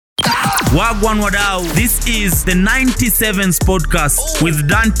Wagwan wadau, this is the 97th podcast with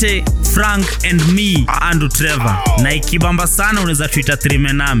Dante, Frank and me, Andrew Trevor. Na ikibamba sana unaweza Twitter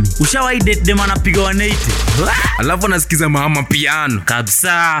trime nami. Ushawahi date dem anapiga 180? Alafu nasikiza mama piano.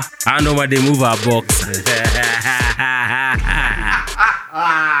 Kabisa. Ando ma move a box.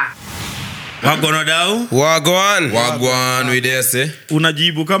 Wagwan wadau? Wagwan widese.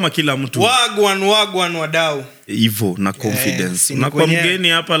 Unajibu kama kila mtu. Wagwan wadau. Hivyo na confidence. Unakuwa mgeni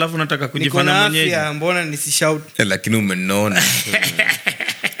hapa alafu nataka kujifanya mwenyeji. Niko na afya, mbona nisishout? Lakini umenona.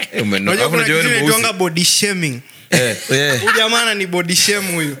 Unajua kuna kitu inaitwa body shaming. Huyu jamaa ni body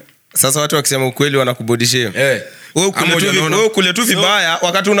shame huyu. Sasa watu wakisema ukweli wanakubody shame. Wewe kule tu vibaya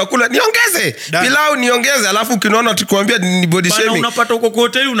wakati unakula niongeze. Pilau niongeze alafu ukinaona tukwambia ni body shaming. Bana unapata huko kwa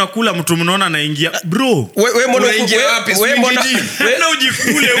hoteli unakula mtu mnaona anaingia. Bro, wewe mbona unaingia wapi? Wewe mbona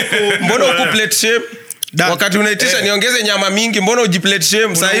ujikule huko? Mbona uko plate shame? Wakati unaitisha niongeze nyama mingi mbona ujiplate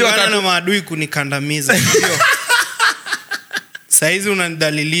shame? Sasa hiyo wakati na maadui kunikandamiza. Sasa hizi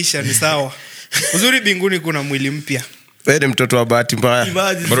unanidhalilisha ni sawa. Uzuri binguni kuna mwili mpya. Wewe ni mtoto wa bahati mbaya.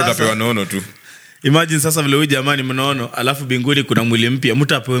 Bado utapewa nono tu. Imagine sasa vile huyu jamaa ni mnono, alafu binguni kuna mwili mpya,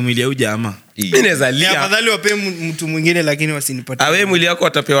 mtu apewe mwili ya huyu jamaa. Mimi nazalia. Afadhali wape mtu mwingine lakini wasinipatie. Wewe mwili wako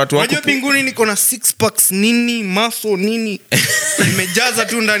atapewa watu wako. Unajua binguni niko na 6 packs nini, muscle nini. Nimejaza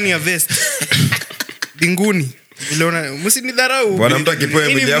tu ndani ya vest. Binguni. Uliona msinidharau. Bwana mtu akipewa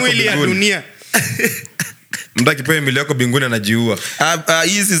mwili yako binguni. Mtu akipewa mwili yako binguni anajiua.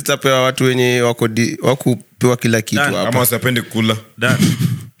 Hizi zitapewa watu wenye wako pewa kila kitu hapa. Kama wasipende kula.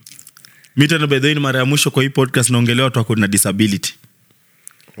 Mimi tena by the way ni mara ya mwisho kwa hii podcast naongelea watu wako na disability.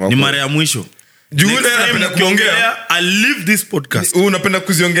 Ni mara ya mwisho. Jule anapenda kuongea. I live this podcast. Unapenda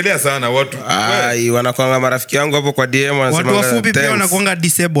kuziongelea sana watu. Wanakuanga marafiki yangu hapo kwa DM wanasema watu wafupi pia wanakuanga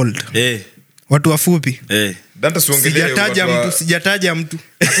disabled. Watu wafupi. Dante suongelee. Sijataja mtu.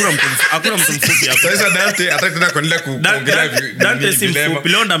 Hakuna mtu mfupi hapa. Sasa Dante hataki tena kuendelea kuongelea Dante si mfupi,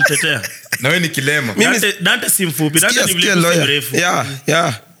 leo ndamtetea. Na wewe ni kilema. Dante si mfupi, Dante ni vile mrefu.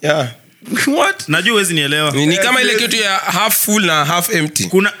 Yeah. What? Najua huwezi nielewa. Ni kama ile kitu ya half full na half empty.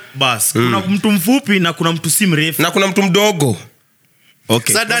 Kuna mtu mfupi na kuna mtu si mrefu. Na kuna mtu mdogo.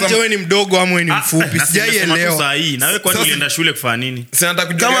 Okay. Sasa Dante wewe ni mdogo ama wewe ni mfupi? Sijaielewa. Sasa hii na wewe kwani ulienda shule kufanya nini? Sasa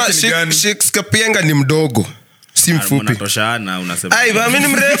nataka kujua ni gani. Kama Shakespeare ni mdogo. Si mfupi. Unatoshana unasema. Mimi ni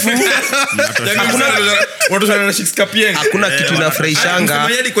mrefu. Unatoshana na Shakespeare. Hakuna kitu inafurahishanga.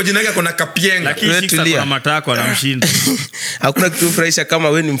 Kama yeye kwa jina yake kuna Kapienga. Lakini Shakespeare kuna matako anamshinda. Hakuna kitu kufurahisha kama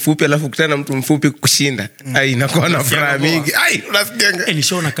wewe ni mfupi alafu ukutana na mtu mfupi kushinda. Inakuwa na furaha mingi. Unasikianga.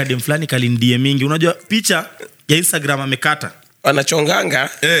 Nishaona kadem fulani kalindie mingi. Unajua picha ya Instagram amekata. Wanachonganga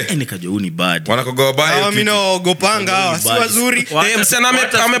nikajua ni bad. Wanakogoa baya. Mimi naogopanga hawa si wazuri. Msana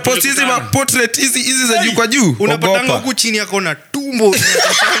amepost hizi portrait hizi za juu kwa juu. Unapatanga huku chini yako na tumbo.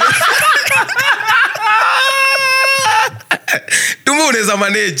 Tumbo unaweza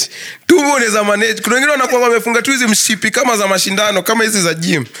manage. Kuna wengine wanakuwa wamefunga tu hizi mshipi kama za mashindano kama hizi za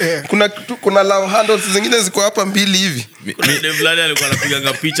gym. Kuna love handles zingine ziko hapa mbili hivi. Kuna fulani alikuwa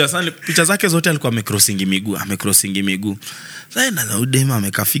anapiga picha sana, picha zake zote alikuwa amecrossing miguu. Sasa na udema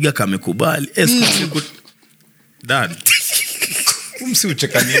amekafiga kamekubali. Dad.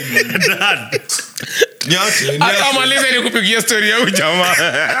 Umsiucheka nini? Dad. Niache. Akamaliza ni kupigia story ya jamaa.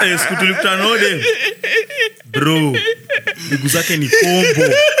 Siku tulikutana node. Bro. Miguu zake ni kombo.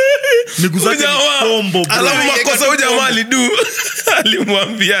 Alafu makosa huyu jamaa alidu.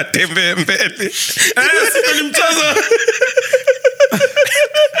 Alimwambia tembee mbele. Sasa ni mchezo.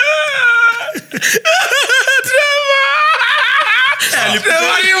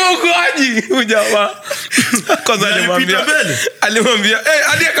 Alimwambia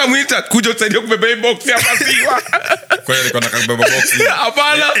hadi akamwita kuja kusaidia kubeba hii box ya maziwa. Kwa hiyo alikuwa anabeba box.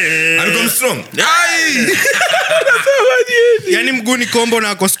 Hapana. Alikuwa strong. Yaani mguu ni kombo na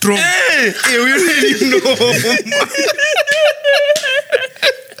ako strong. Huyo ni mnoma.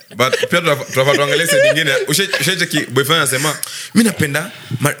 But pia tunaangalia side nyingine. Ushaje boyfriend anasema mimi napenda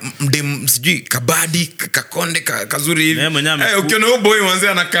mdem sijui kabadi kakonde kazuri hivi. Ukiona huyo boy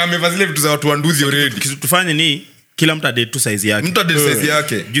mwanzo anakaa amevaa zile vitu za watu wanduzi already. Kitu tufanye ni kila mtu adate tu size yake. Mtu adate size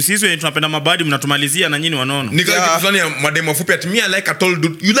yake. Juu sisi wenyewe tunapenda mabadi mnatumalizia na nyinyi wanono. Ni kama kitu fulani ya madem wafupi at me I like a tall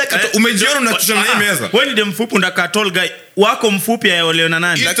dude. You like a tall, umejiona unachoshana hii meza. Wewe ni dem mfupi ndaka tall guy. Wako mfupi aelewana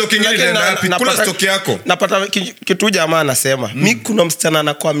nani? Kula stock yako. Napata kitu jamaa anasema. Mimi kuna msichana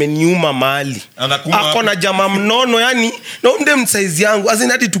anakuwa ameniuma mahali. Ako na jamaa mnono yani na ndem size yangu.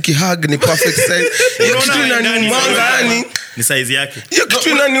 Azinadi tukihug ni perfect size. Kitu inaniumanga yani. Ni size yake. Hiyo kitu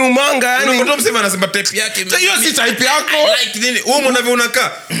inaniumanga yani. Unakuta msema anasema type yake. Hiyo si type yako. Like nini? Wewe unavyo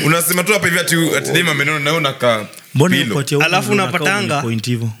unakaa. Unasema tu hapa hivi ati dema amenona na unakaa. Mbona unapatia alafu unapatanga point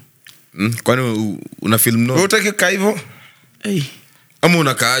hivyo? Kwani una film no? Wewe utaki kaa hivyo? Ama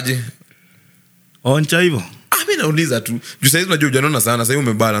unakaaje? Oncha hivyo. Mimi nauliza tu. Juu sasa unajua ujanona sana, sasa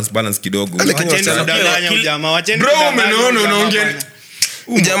umebalance kidogo. Wacheni kudanganya ujamaa, wacheni bro, umeona unaongea.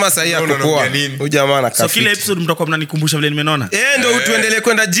 Ujamaa sasa yako poa. Ujamaa anakaa. So kila episode mtakuwa mnanikumbusha vile nimenona. Ndio tuendelee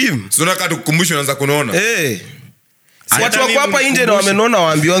kwenda gym. So unataka tukukumbushe unaanza kunaona. Watu wako hapa nje na wamenona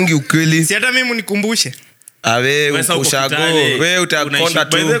waambiwangi ukweli. Si hata mimi nikumbushe. Awe ushago, wewe utakonda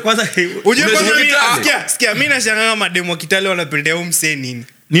tu. Uje kwanza sikia mimi nashangaa mademo Kitale wanapendea msee nini?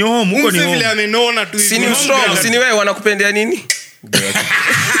 Ni home huko ni home. Vile amenona tu. Si ni strong, si ni wewe wanakupendea nini?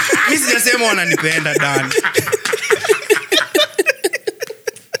 Mimi sijasema wananipenda Dan.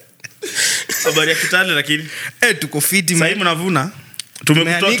 Habari ya Kitale lakini tuko fiti sasa mnavuna.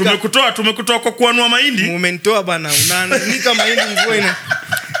 Tumekutoa kwa kuanua mahindi. Umenitoa bana, unaanika mahindi mvua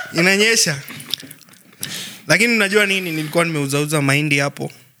inanyesha. Lakini unajua nini, nilikuwa nimeuzauza mahindi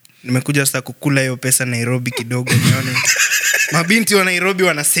hapo. Nimekuja sasa kukula hiyo pesa Nairobi kidogo nione. Mabinti wa Nairobi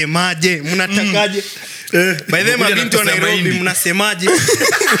wanasemaje? Mnatakaje? By the way, mabinti wa Nairobi mnasemaje?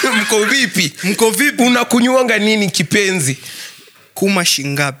 Mko vipi? Unakunywanga nini kipenzi? Kuma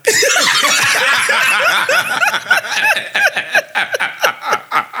shingapi?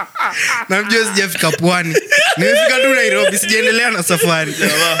 Najua sijafika Pwani. Nimefika tu Nairobi, sijaendelea na safari.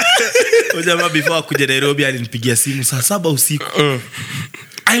 Jamaa before kuja Nairobi alinipigia simu saa 7 usiku.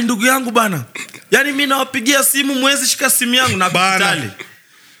 Ai ndugu yangu bana. Yaani mimi nawapigia simu mwezi shika simu yangu na Kitale.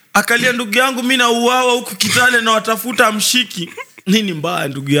 Akalia ndugu yangu mimi nauawa huku Kitale na watafuta amshiki. Nini mbaya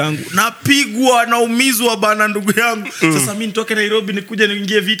ndugu yangu? Napigwa naumizwa bana ndugu yangu. Sasa mimi nitoke Nairobi nikuje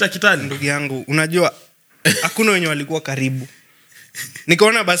niingie vita Kitale. Ndugu yangu, unajua hakuna wenye walikuwa karibu.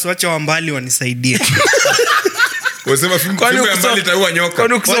 Nikaona basi wacha wa mbali wanisaidie. Wasema fimbo ya mbali itaua nyoka.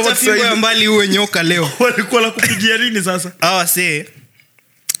 Wacha fimbo ya mbali uwe nyoka leo. Walikuwa la kupigia nini sasa? Say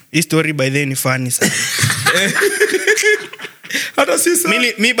hii story by then ni funny sana. Hata sisi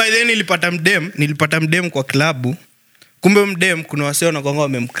mimi by then nilipata mdem kwa klabu. Kumbe mdem kuna wasee wanakuanga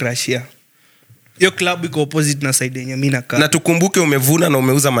wamemcrashia. Hiyo klabu iko opposite na side yenye mimi nakaa. Na tukumbuke umevuna na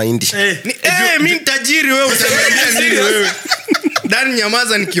umeuza mahindi. Mimi tajiri, wewe utaniambia nini wewe? Dan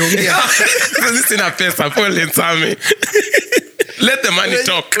nyamaza nikiongea. Sisi sina pesa, pole sana. Let the money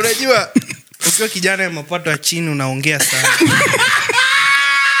talk. Unajua ukiwa kijana ya mapato ya chini unaongea sana.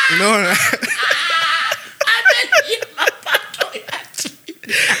 Unaona?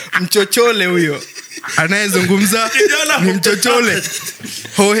 Mchochole huyo. Anayezungumza ni mchochole.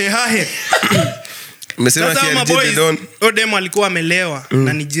 Hohe hahe. Umesema kiasi Don. Odem alikuwa amelewa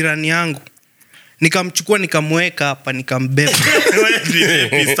na ni jirani yangu. Nikamchukua nikamweka hapa nikambeba. Wewe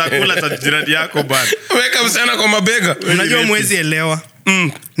ni stakula za jirani yako bwana. Weka msana kwa mabega. Unajua mwezi elewa.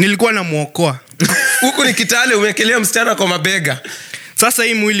 Nilikuwa namuokoa. Huko ni Kitale umekelea msichana kwa mabega. Sasa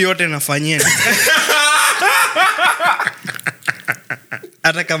hii mwili yote nafanyia.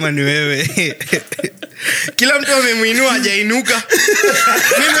 Hata kama ni wewe. Kila mtu amemuinua hajainuka.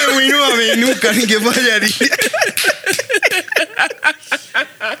 Mimi nimemuinua ameinuka, ningefanya nini?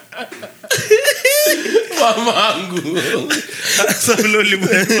 Mamangu.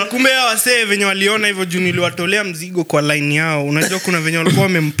 Kumbe hao wasee venye waliona hivyo juu niliwatolea mzigo kwa line yao. Unajua kuna venye walikuwa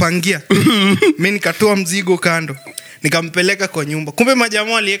wamempangia. Mimi nikatoa mzigo kando. Nikampeleka kwa nyumba. Kumbe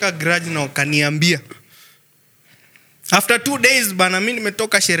majamaa waliweka garage na wakaniambia. After 2 days bana mimi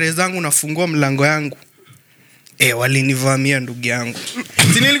nimetoka sherehe zangu nafungua mlango yangu. Walinivamia ndugu yangu.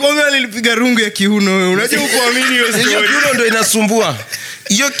 Si nilikwambia nilipiga rungu ya kiuno. Unajua kuamini hiyo story. Hiyo kiuno ndio inasumbua.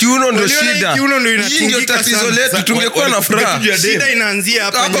 Hiyo kiuno ndio shida. Kiuno ndio inatingika. Ndio tatizo letu, tungekuwa na furaha. Shida inaanzia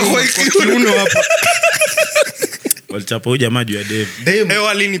hapa kwa kiuno hapa. Walichapa huyu jamaa juu ya dem.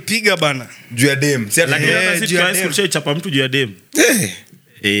 Walinipiga bana. Juu ya dem. Si lakini hata sisi tulichapa mtu juu ya dem.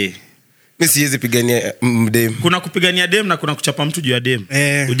 Mimi siwezi pigania dem. Kuna kupigania dem na kuna kuchapa mtu juu ya dem.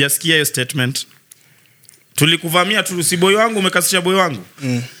 Hujasikia hiyo statement? Tulikuvamia tu, si boy wangu umekasisha boy wangu.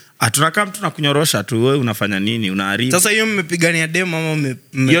 Tunakaa mtu nakunyorosha tu, wewe unafanya nini? Unaharibu. Sasa hiyo mmepigania dem ama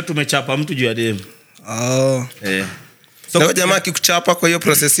hiyo tumechapa mtu juu ya dem. So jamaa akikuchapa kwa hiyo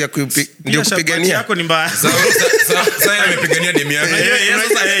process ya ndio kupigania yako ni mbaya. Sasa amepigania dem yake.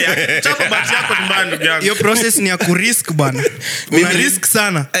 Sasa chapa bati yako ni mbaya ndugu yangu. Hiyo process ni ya kurisk bana. Una risk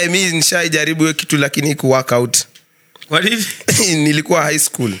sana. Mimi nishaijaribu hiyo kitu lakini ku work out. Kwa nini? Nilikuwa high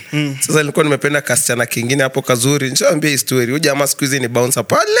school. Sasa nilikuwa nimependa kasichana kingine hapo kazuri. Nishaambia hii story. Huyu jamaa siku hizi ni bouncer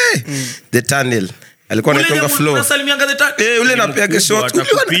pale. The tunnel. Alikuwa anatonga flow. Unasalimianga the tunnel. Ule anapiga shot.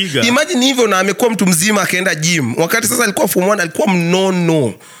 Imagine hivyo na amekuwa mtu mzima akaenda gym. Wakati sasa alikuwa form 1 alikuwa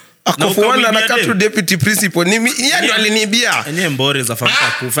mnono. Ako for one anakaa tu deputy principal. Yeye ndo alinibia. Enye mbore za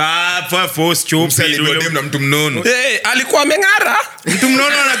famka kufa force chumsi na mtu mnono. Alikuwa ameng'ara. Mtu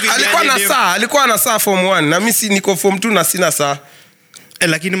mnono anapigia. Alikuwa na saa form 1 na mimi niko form 2 na sina saa.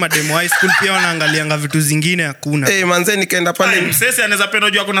 Lakini mademo high school pia wanaangalianga vitu zingine hakuna. Manze nikaenda pale. Msese anaweza penda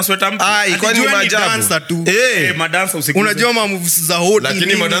unajua kuna sweta mpya. Kwa nini majabu? Dancer tu. Madansa usiku. Unajua moves za hodi.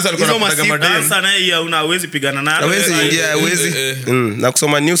 Lakini madansa alikuwa anapiga madansa naye unawezi pigana naye. Hawezi ingia, hawezi. Na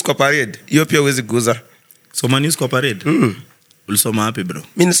kusoma news kwa parade. Hiyo pia huwezi guza. Soma news kwa parade? Ulisoma wapi bro?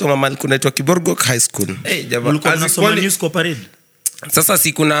 Mimi nisoma mahali kunaitwa Kiborgo High School. Ulikuwa unasoma news kwa parade? Sasa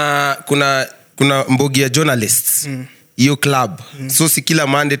si kuna mbogi ya journalists. Hiyo club. So si kila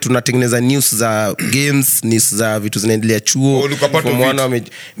Monday tunatengeneza news za games, news za vitu zinaendelea chuo. Mimi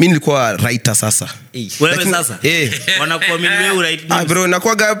nilikuwa writer sasa. Wewe sasa? Wanakuamini wewe write news. Bro,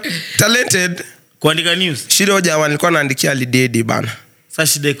 nakuwa talented kuandika news. Shida hoja nilikuwa naandikia Lidedi bana.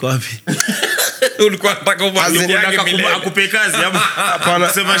 Sasa shida iko wapi? Ulikuwa unataka akupe kazi ama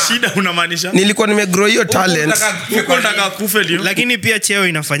hapana? Sema shida unamaanisha? Nilikuwa nimegrow hiyo talent. Uko nataka kufe ndio. Lakini pia cheo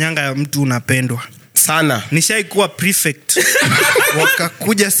inafanyanga mtu unapendwa sana. Nishaikuwa prefect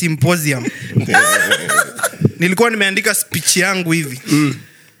wakakuja symposium. Nilikuwa nimeandika speech yangu hivi.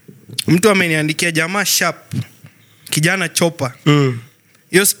 Mtu ameniandikia jamaa sharp, kijana chopa.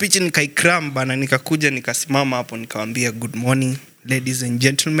 Hiyo speech nikaikram bana, nikakuja nikasimama hapo nikawaambia good morning ladies and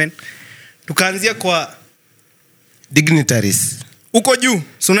gentlemen. Tukaanzia kwa dignitaries. Uko juu,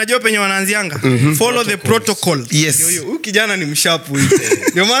 si unajua penye wanaanzianga? Follow the protocol. Yes. Huyu kijana ni mshapu hivi.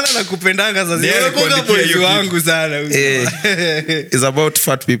 Ndio maana nakupendanga sasa. Ndio boys wangu sana huyu. Is about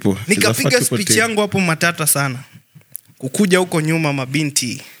fat people. Nikapiga speech yangu hapo matata sana. Kukuja huko nyuma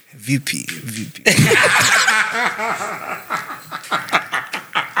mabinti vipi.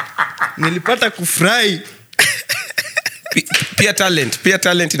 Nilipata kufurahi. Pia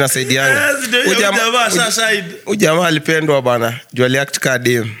talent inasaidianga. Ujamaa alipendwa bana. Juu aliact kama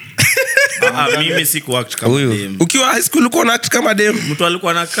dem. Mimi siku act kama dem. Ukiwa high school ulikuwa una act kama dem? Mtu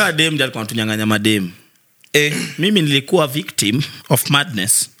alikuwa anakaa dem ndiye alikuwa anatunyang'anya madem. Mimi nilikuwa victim of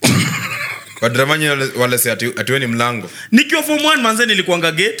madness. Kwa dramani wale si atiwe ni mlango. Nikiwa form 1 manze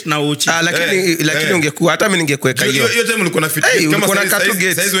nilikuanga gate na uchi. Lakini ungekuwa hata mimi ningekuweka hiyo. Hiyo time ulikuwa na fit kama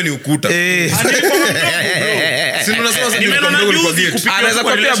size wewe ni ukuta. Si unasema ni anaweza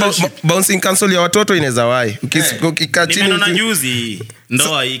kupia bouncing console ya watoto inaweza wahi. Ukikaa chini. Nimeona juzi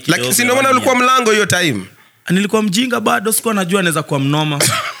ndoa hii kidogo. Lakini si ndio maana ulikuwa mlango hiyo time. Nilikuwa mjinga bado sikuwa najua anaweza kuwa mnoma.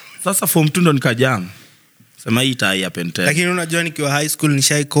 Sasa form 2 ndo nikajam. Sema hii tai happen tena. Lakini unajua nikiwa high school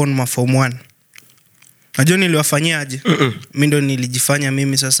nishaikon ma form 1. Najua niliwafanyia aje? Mimi ndo nilijifanya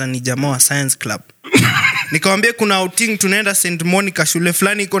mimi sasa ni jamaa wa science club. Nikamwambia kuna outing tunaenda St Monica, shule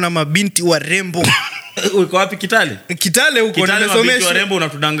fulani iko na mabinti warembo. Uko wapi Kitale? Kitale huko nimesomesha. Warembo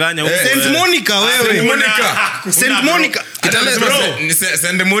unatudanganya huko. St Monica wewe. St Monica. Kitale ni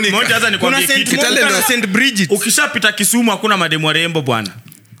St Monica. Moja hata nikwambie Kitale na St Bridget. Ukishapita Kisumu hakuna mademu warembo bwana.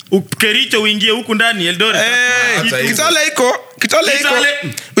 Ukericho uingie huku ndani Eldoret. Kitale iko.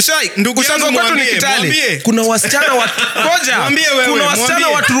 Ushai ndugu zangu kwetu ni Kitale. Kuna wasichana kuna wasichana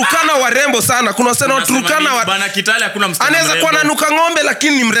waturukana warembo sana. Kuna wasichana waturukana bana Kitale hakuna msichana. Anaweza kuwa ananuka ng'ombe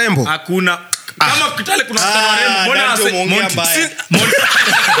lakini ni mrembo. Hakuna. Kama Kitale kuna wasichana warembo. Mbona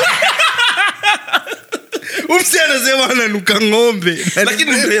Umsi anasema ananuka ng'ombe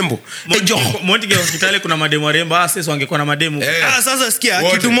lakini mrembo. Montige Kitale kuna mademu warembo. Sasa wangekuwa na mademu. Sasa sikia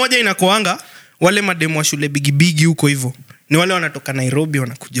kitu moja inakoanga wale mademu wa shule bigi huko hivyo. Ni wale wanatoka Nairobi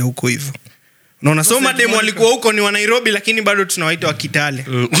wanakuja huko hivyo. Unaona so mademu walikuwa huko ni wa Nairobi lakini bado tunawaita wa Kitale.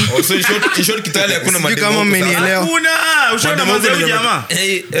 So in short Kitale hakuna mademu. Kama mmenielewa. Hakuna. Ushaona mademu jamaa.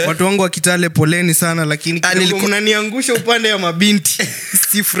 Watu wangu wa Kitale poleni sana lakini mnaniangusha upande ya mabinti.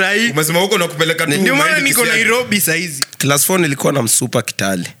 Sifurahi. Umesema huko na kupeleka tu. Ndio maana niko Nairobi saa hizi. Class 4 nilikuwa na msupa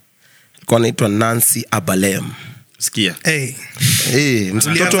Kitale. Alikuwa anaitwa Nancy Abalem. Sikia.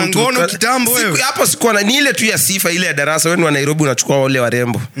 Mtoto ngono kitambo wewe. Hapo sikuwa na ni ile tu ya sifa ile ya darasa wewe ni wa Nairobi unachukua wale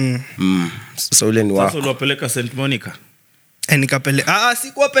warembo. Sasa ule ni wako. Sasa uliwapeleka St Monica. Nikapeleka.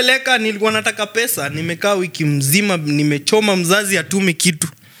 Sikuwapeleka, nilikuwa nataka pesa. Nimekaa wiki mzima nimechoma mzazi atumi kitu.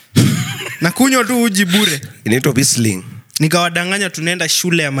 Na kunywa tu uji bure. Inaitwa Bisling. Nikawadanganya tunaenda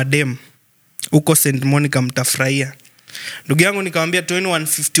shule ya madem. Huko St Monica mtafurahia. Ndugu yangu nikamwambia toeni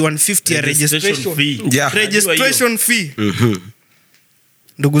 150 ya registration fee. Registration fee.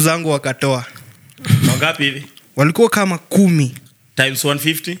 Ndugu zangu wakatoa. Ngapi hivi? Walikuwa kama 10 times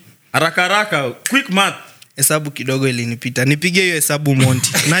 150. Haraka quick math. Hesabu kidogo ilinipita. Nipige hiyo hesabu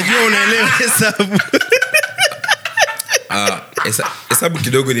Monty. Najua unaelewa hesabu. hesabu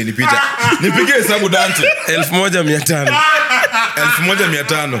kidogo nilipita. Nipige hesabu Dante. 1500.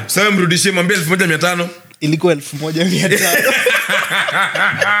 1500. Sasa mrudishie mwambie 1500. Ilikuwa 1500.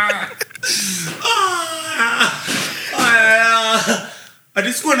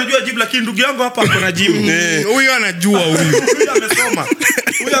 Hadi sikuwa najua jibu, lakini ndugu yangu hapa ako na jibu. Huyu anajua huyu. Huyu amesoma.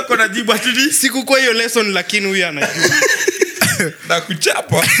 Huyu ako na jibu ati siku kwa hiyo lesson, lakini huyu anajua. Na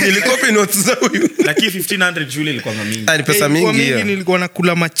kuchapa. Nilikopi notes za huyu. Lakini 1500 shule ilikuwa mingi. Ni pesa mingi hiyo. Nilikuwa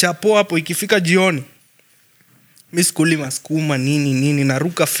nakula machapo hapo, ikifika jioni mimi sikuli maskuma nini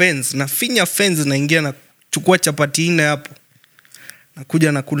naruka fence, nafinya fence, naingia na chukua chapati 4 hapo.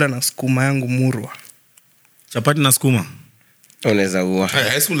 Nakuja nakula na sukuma yangu murwa. Chapati na sukuma. Unaweza uwa.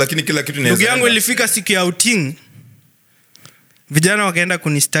 Yesu, lakini kila kitu ndugu yangu ilifika siku ya outing. Vijana wakaenda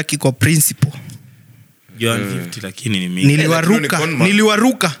kunistaki kwa principal. John 50 lakini ni mingi.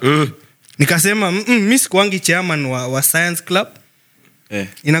 Niliwaruka. Nikasema mimi sikuangi chairman wa science club.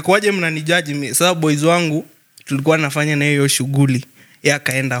 Inakuwaje mnanijaji mimi? Sababu boys wangu tulikuwa nafanya na hiyo shughuli. Yeye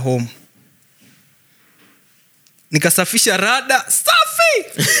akaenda home. Nikasafisha rada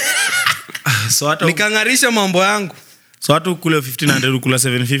safi. So hata nikangarisha mambo yangu. So hata ukule 1500 ukula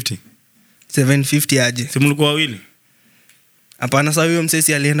 750. 750 aje? Si mlikuwa wawili? Hapana, sasa huyo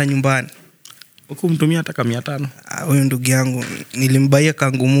msesi alienda nyumbani. Huko mtumia hata kama 500. Huyo ndugu yangu nilimbaia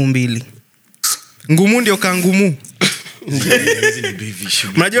kangumu 2. Ngumu ndio kangumu.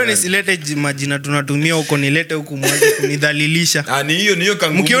 Unajua nisilete majina tunatumia huko, nilete huko mwanzo kunidhalilisha. Ni hiyo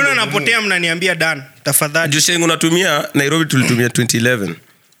kangumu. Mkiona napotea mnaniambia Dan, tafadhali. Joshengu unatumia Nairobi tulitumia 2011.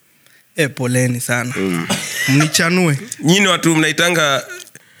 Poleni sana. Mnichanue. Nyinyi watu mnaitanga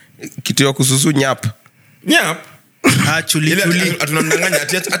kitu ya kususu nyap. Chuli. Atunamdanganya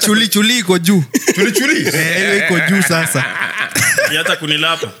ati chuli iko juu. Chuli. Hiyo iko juu sasa. Hata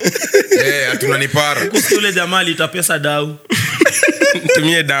kunilapa. Atunanipara. Kusule jamali itapesa dau.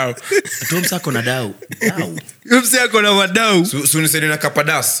 Tumie dau. Atomsa kona dau. Msi yako na wadau. Sunisedi na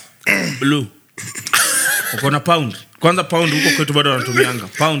kapadas. Blue. Uko na pound. Kwanza pound huko kwetu bado wanatumianga.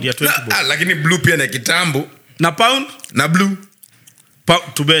 Pound ya 20 bob. Lakini blue pia na kitambo. Na pound na blue.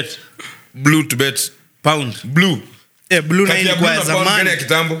 To bet. Blue to bet. Pound. Blue. Blue na ilikuwa ya zamani. Ya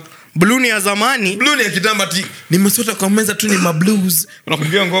kitambo. Blue ni ya zamani. Blue ni ya kitambo ati nimesota kwa meza tu ni ma blues.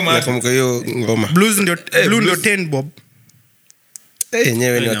 Unakumbuka ngoma? Nakumbuka hiyo ngoma. Blues ndio blue ndio 10 bob.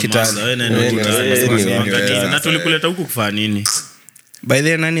 Nyewe ni wa kitanda. Na tulikuleta huku kufanya nini? By the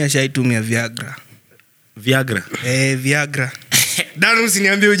way, nani ashaitumia Viagra? Viagra. Danu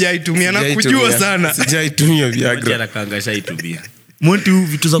usiniambie hujaitumia, na kujua sana. Sijaitumia Viagra. Jana kanga shaitumia. Monty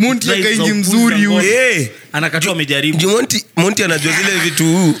vitu za kaingi mzuri huyo. Anakatoa amejaribu. Monty anajua zile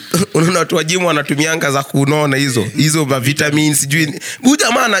vitu unaona watu wa gym wanatumianga za kunona hizo ma vitamins sijui. Huyu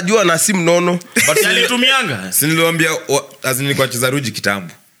jamaa anajua na si mnono. But alitumianga. Si niliwaambia nilikuwa cheza ruji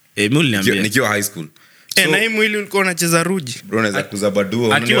kitambo. Mimi uliniambia nikiwa high school. Na hii mwili ulikuwa unacheza ruji. Bro anaweza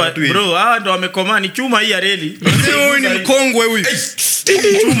kuzabadua. Bro, hawa ndo wamekomaa, ni chuma hii ya reli. Huyu ni mkongwe huyu.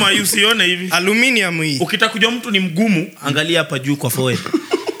 Chuma hii usione hivi. Aluminium hii. Ukitaka kujua mtu ni mgumu, angalia hapa juu kwa forehead.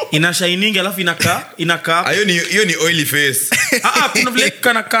 Ina shining alafu inakaa. Hiyo ni oily face. Kuna vile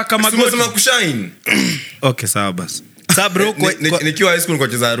kanakaa kama gold. Sema kushine. Okay, sawa basi. Sasa bro, nikiwa high school nilikuwa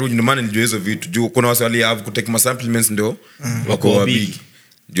cheza ruji, ndio maana nilijua hizo vitu. Juu kuna waswali have to take my supplements ndio wako big.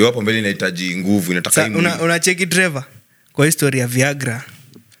 Ndio hapo mbele inahitaji nguvu, inataka unacheki driver kwa historia ya Viagra.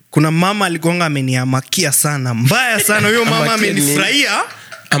 Kuna mama alikonga ameniamakia sana, mbaya sana huyo mama. Amenifurahia.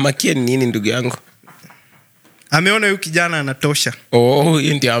 Amakia ni nini ndugu yangu? Ameona huyu kijana anatosha.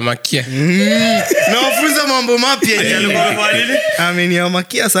 Hiyo ndio amakia. Nawafunza mambo mapya.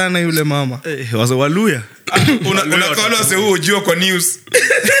 Ameniamakia sana yule mama. Wazo waluya. Unakalo ase huo jua kwa news.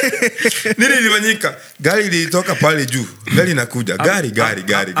 Nini ilifanyika? Gari ilitoka pale juu. Gari inakuja.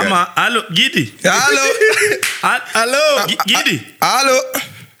 Gari. Ama halo Gidi.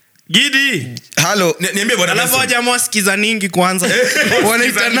 Gidi. Halo. Niambie bwana. Alafu jamaa sikiza ningi kwanza.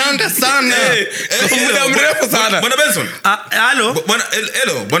 Wanaitananga sana. Muda mrefu sana. Bwana Benson. Halo.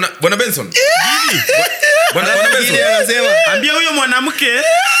 Bwana Benson. Gidi. Bwana Benson. Anasema, ambia huyo mwanamke.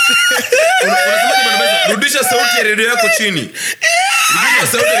 Unasemaje bwana Benson? Rudisha sauti ya redio yako chini.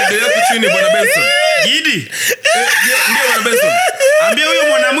 Bwana Benson. Gidi. Ndio bwana Benson. Ambia huyo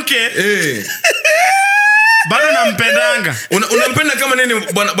mwanamke. Bado nampendanga. Unampenda kama nini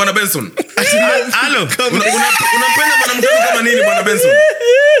bwana Benson? Halo. Unampenda mwanamke kama nini bwana Benson?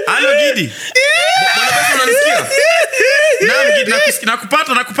 Halo Gidi. Bwana Benson unanisikia? Naam Gidi,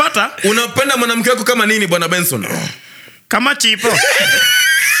 nakupata. Unapenda mwanamke wako kama nini bwana Benson? Kama chipo.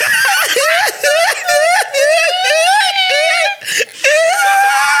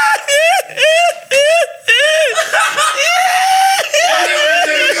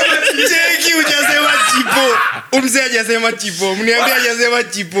 Umzee hajasema chipo. Mniambia hajasema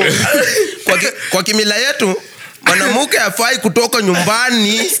chipo. Kwa kimila yetu mwanamke afai kutoka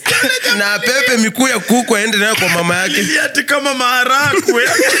nyumbani na pepe mikuu ya kuku aende nayo kwa mama yake. Ati kama maharakwe.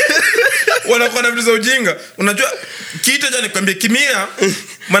 Wanakuwa na vitu za ujinga. Unajua kitu cha nikwambia kimia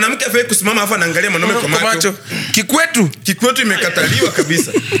mwanamke afai kusimama afa anaangalia mwanaume kwa macho. Kikwetu imekataliwa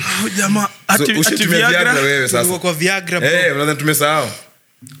kabisa. Jamaa ati Viagra wewe sasa. Kwa Viagra. Unadhani tumesahau?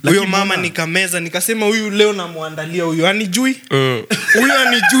 Huyo mama nikameza nikasema huyu leo namuandalia huyu anijui. Huyu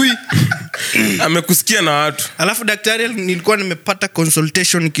anijui. Amekusikia na watu. Alafu daktari nilikuwa nimepata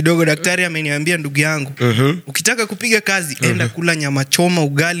consultation kidogo, daktari ameniambia ndugu yangu, ukitaka kupiga kazi enda kula nyama choma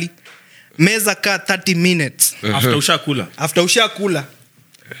ugali, meza kaa 30 minutes. After ushakula.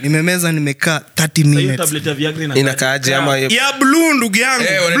 Nimemeza nimekaa 30 minutes. Tablet ya Viagra inakaaje ama ya blue ndugu yangu?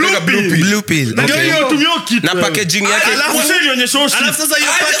 Blue pill. Na packaging yake. Alafu sasa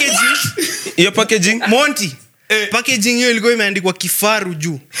hiyo packaging Monty. Packaging hiyo ilikuwa imeandikwa kifaru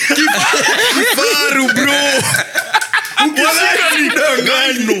juu. Kifaru bro.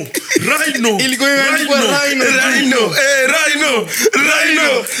 Rhino. Ilikuwa imeandikwa Rhino.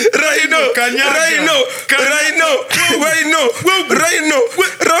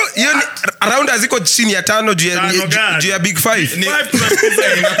 Yani around aziko chini ya 5 juu ya big 5. Ni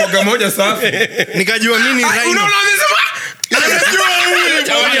inapoga moja safi. Nikajua nini Rhino.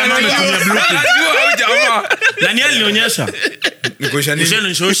 Nani alionyesha? Nikuisha nini?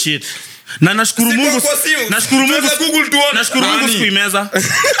 Ushanishow shit. Na nashukuru Mungu sikuimeza.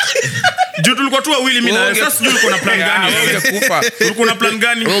 Juu tulikuwa tu wawili mimi na sasa sijui uko na plan gani. Ulikuwa na plan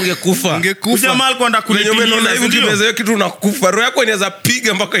gani? Ungekufa. Jamaa alikuwa anataka kunipimia hivi kimeza hiyo kitu unakufa. Roho yako inaweza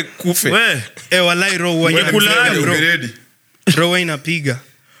piga mpaka ikufe. Walai roho inapiga.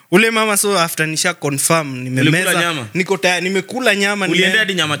 Ule mama so after nisha confirm nimemeza niko tayari nimekula nyama. Ulienda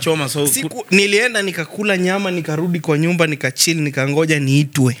hadi nyama choma nilienda nikakula nyama nikarudi kwa nyumba nikachill nikangoja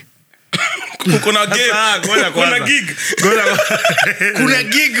niitwe. Kuna game. Kuna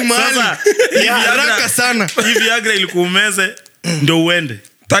gig mahali. Ya haraka sana. Hivi Viagra ilikuumeze ndio uende.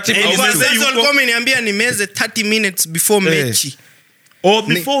 30 minutes. Walikuwa wameniambia nimeze 30 minutes before mechi.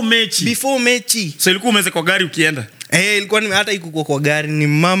 Before mechi. So ilikuwa umeze kwa gari ukienda. Ilikuwa hata iko kwa gari. Ni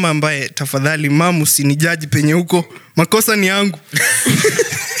mama ambaye tafadhali mamu usinijaji penye huko. Makosa ni yangu.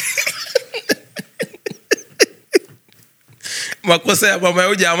 Makosa ya mama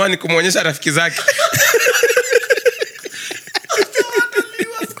yao jamani kumuonyesha rafiki zake.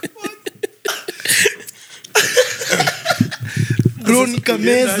 Bro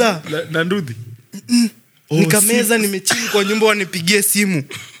nikameza. Na ndudhi. Nikameza nimechini kwa nyumba wanipigie simu.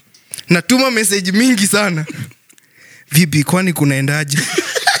 Natuma message mingi sana. Vipi kwani kunaendaje?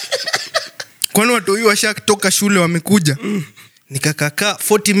 Kwani watu hiyo washatoka shule wamekuja? Nikakaka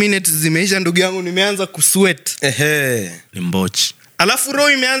 40 minutes zimeisha ndugu yangu nimeanza kusweat. Ni mbochi. Alafu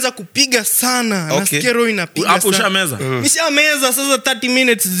roho imeanza kupiga sana. Nasikia roho inapiga sana. Hapo ushameza? Nishameza sasa 30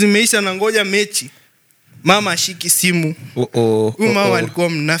 minutes zimeisha na ngoja mechi. Mama ashiki simu. Huyu mama alikuwa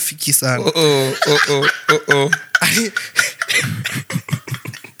mnafiki sana.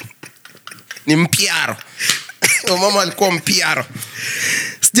 Ni mpiaro. Mama alikuwa mpiaro.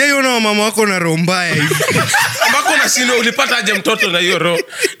 Sijaiona mama wako na roho mbaya hivi. Ambako na sino ulipata aje mtoto na hiyo roho?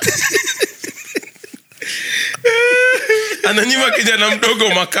 Ananyima kijana mdogo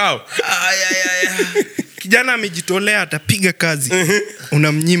makao. Kijana amejitolea atapiga kazi.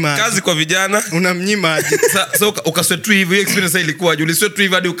 Unamnyima kazi kwa vijana. Unamnyima aje? Sasa ukasweat tu hivi experience ilikuwa aje? Ulisweat tu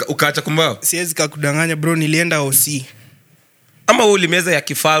hivi hadi ukaacha kumbao? Siwezi kukudanganya bro, nilienda OC. Ama ulimeza ya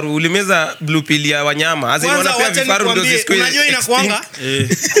kifaru, ulimeza blue pill ya wanyama. Azini wanapea vifaru ndio zisiku. Unajua inakuanga?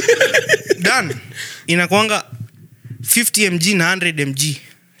 Dan. Inakuanga 50 mg na 100 mg.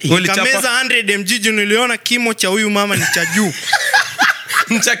 Nikameza 100 mg juu niliona kimo cha huyu mama ni cha juu.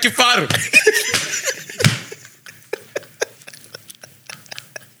 Mcha kifaru.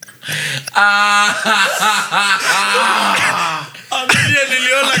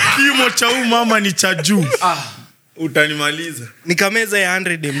 Niliona kimo cha huyu mama ni cha juu. Utanimaliza. Nikameza ya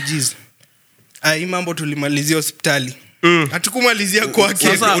 100 mg. Hii mambo tulimalizia hospitali. Hatukumalizia kwake.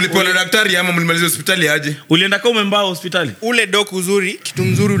 Sasa ulipona daktari ama mlimalizia hospitali aje? Ulienda kama umembao hospitali? Ule doc uzuri, kitu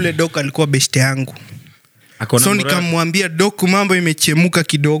mzuri ule doc alikuwa beshte yangu. So nikamwambia doc mambo imechemuka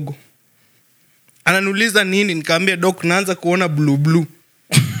kidogo. Ananiuliza nini? Nikamwambia doc naanza kuona blue.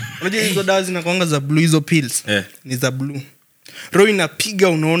 Unajua hizo dawa zinakuanga za blue, hizo pills. Ni za blue. Roho inapiga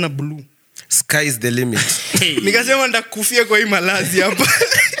unaona blue. Sky is the limit. Nikasema ndakufia kwa hii malazi hapa.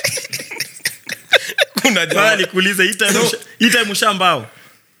 Kuna jamaa alikuuliza ita mshambao.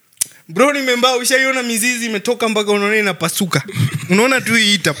 Bro nimembao ushaiona mizizi imetoka mpaka unaona inapasuka. Unaona tu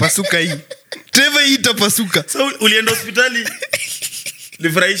hii itapasuka hii. Trevor hii itapasuka. So ulienda hospitali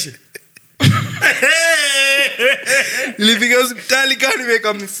nifurahishe. Nilipiga hospitali kama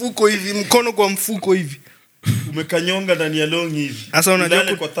nimeweka mifuko hivi, mkono kwa mfuko hivi. Umekanyonga ndani ya longi hivi. Sasa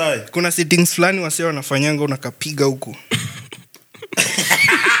unajua kuna settings fulani wasio wanafanyanga unakapiga huko.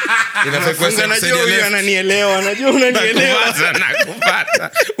 Unajua huyu ananielewa, unajua unanielewa.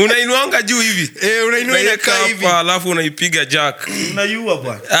 Nakupata. Unainuanga juu hivi. Unainua inakaa hivi. Alafu unaipiga jack. Unayua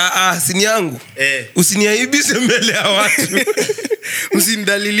bwana. Sini yangu. Usiniaibishe mbele ya watu.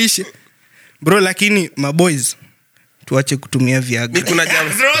 Usinidalilishe. Bro, lakini my boys tuache kutumia Viagra. Mimi kuna jamaa.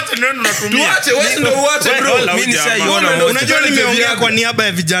 Zote ndio tunatumia. Tuache wewe ndio uache bro. Mimi nishaiona. Unajua nimeongea kwa niaba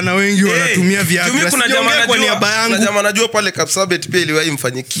ya vijana wengi wanatumia Viagra. Mimi kuna jamaa kwa niaba yangu. Kuna jamaa najua pale Kapsabet pia iliwahi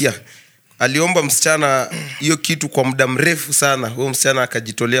mfanyikia. Aliomba msichana hiyo kitu kwa muda mrefu sana. Huyo msichana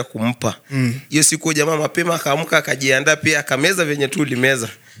akajitolea kumpa. Hiyo siku jamaa mapema akaamka akajiandaa pia akameza venye tu limeza.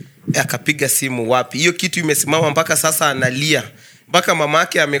 Akapiga simu wapi. Hiyo kitu imesimama mpaka sasa analia. Mpaka mama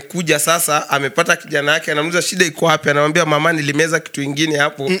yake amekuja sasa, amepata kijana yake, anamuuliza shida iko wapi? Anamwambia mama nilimeza kitu kingine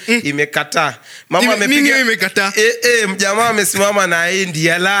hapo, imekataa. Mama amepiga imekataa. Mjamaa amesimama na yeye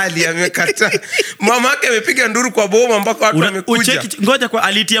ndiye halali amekataa. Mama yake amepiga nduru kwa boma mpaka watu wamekuja. Ngoja kwa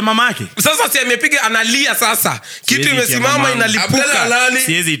alitia mama yake. Sasa si amepiga analia sasa. Kitu imesimama inalipuka.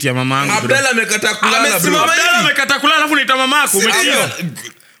 Siwezi itia mama yangu. Abdalla amekataa kulala bro. Abdalla amekataa kulala alafu niita mama yako. Umetia.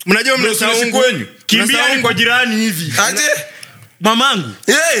 Mnajua mnasahau kwenyu. Kimbia kwa jirani hivi. Aje mamangu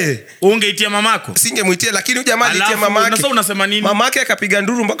ungeitia mamako. Singemuitia lakini huyu jamaa alitia mamake. Sasa unasema nini? Mamake akapiga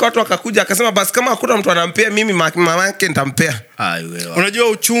nduru mpaka watu wakakuja akasema basi kama hakuna mtu anampea mimi mamake nitampea. Unajua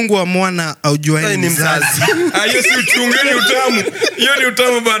uchungu wa mwana aujuani ni mzazi. Hiyo si uchungu, ni utamu. Hiyo ni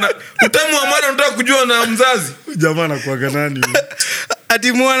utamu bana. Utamu wa mwana unataka kujua na mzazi. Jamaa anakuaga nani?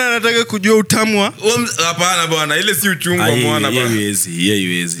 Ati mwana anataka kujua utamu wa? Hapana bwana, ile si uchungu wa mwana bana.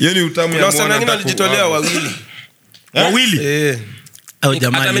 Hiyo ni utamu ya mwana. Wengine walijitolea wawili. Wawili? Au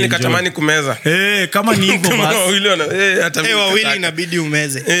jamaa hata mimi nikatamani kumeza. Kama ni hivyo basi. Wawili inabidi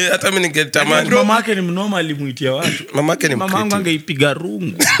umeze. Hata mimi ningetamani. Mama yake ni mnoma alimuitia watu. Mama yake ni mama yangu angeipiga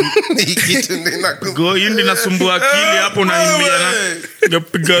rungu. Kitu ndio hindi nasumbua akili hapo naimbia na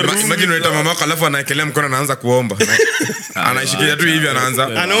ngapiga rungu. Imagine unaita mama yako alafu anaekelea mkono anaanza kuomba. Anashikilia tu hivi anaanza.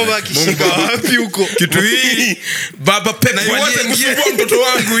 Anaomba akishika wapi huko? Kitu hii baba pepo aliyeingia mtoto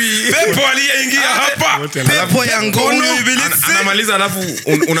wangu hii. Pepo aliyeingia hapa. Pepo ya ngono. Anamaliza alafu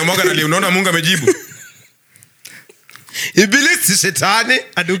unamwaga na unaona Mungu amejibu. Ibilisi shetani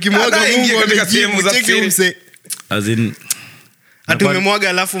adukimwaga Mungu katika sehemu za siri. Azin atumemwaga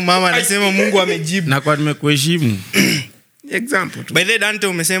alafu mama anasema Mungu amejibu. Na kwa nimekuheshimu. Example. By the Dante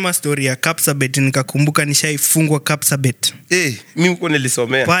umesema story ya Kapsabet nikakumbuka nishaifungwa Kapsabet. Mimi huko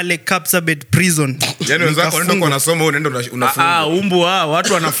nilisomea. Pale Kapsabet prison. Yaani wenzako wanaenda kwa nasoma unaenda unafungwa. Umbu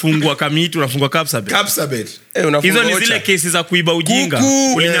watu wanafungwa kamiti unafungwa Kapsabet. Kapsabet. Hizo ni zile kesi za kuiba ujinga.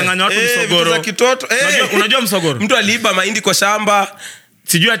 Ulinyang'anya watu msogoro. Za kitoto. Unajua msogoro? Mtu aliiba mahindi kwa shamba.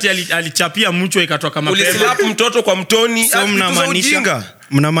 Sijui ati alichapia mchwa ikatoka mapema. Ulislapu mtoto kwa mtoni. So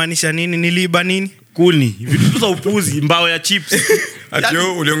mnamaanisha nini? Niliiba nini? Kuni. Vitu za upuzi, mbao ya chips. Ati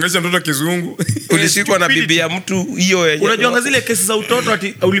uliongeza mtoto kizungu. Ulishikwa na bibi ya mtu hiyo yenyewe. Unajua zile kesi za utoto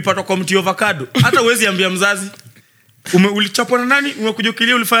ati ulipatwa kwa mti avocado. Hata huwezi ambia mzazi. Ulichapwa na nani? Umekuja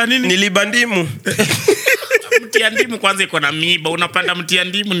kilia ulifanya nini? Niliba ndimu. Mti ya ndimu kwanza iko na miiba. Unapanda mti ya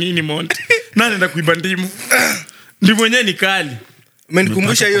ndimu nini monte? Nani anaenda kuiba ndimu? Ndimu yenyewe ni kali.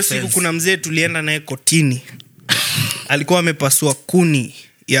 Umenikumbusha hiyo siku kuna mzee tulienda naye kotini. Alikuwa amepasua kuni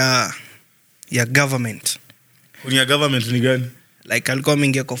ya government. Kuni ya government ni gani? Like alikuwa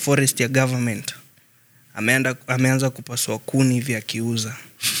ameingia kwa forest ya government. Ameanza kupasua kuni hivi akiuza.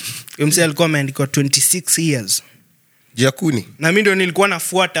 Huyo mzee alikuwa ameandikwa 26 years. Ya kuni. Na mimi ndio nilikuwa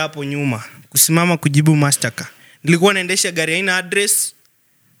nafuata hapo nyuma kusimama kujibu mashtaka. Nilikuwa naendesha gari haina address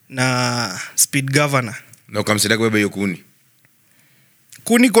na speed governor. Na ukamsaidia kubeba hiyo kuni.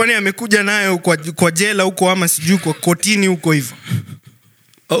 Kuni kwani amekuja nayo kwa jela huko ama sijui kwa kotini huko hivyo.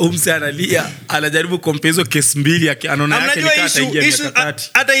 Mse analia, anajaribu kompezo kesi mbili anaona yake nikata ingia mikakati.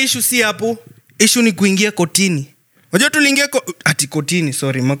 Hata issue si hapo. Issue ni kuingia kotini. Unajua tuliingia kotini,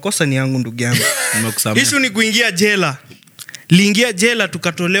 sorry, makosa ni yangu ndugu yangu. Nimekusamehe. Issue ni kuingia jela. Liingia jela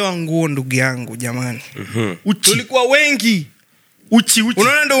tukatolewa nguo ndugu yangu jamani. Tulikuwa wengi. Uchi.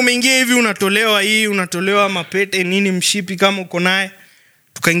 Unaona ndio umeingia hivi unatolewa hii, unatolewa mapete nini mshipi kama uko naye.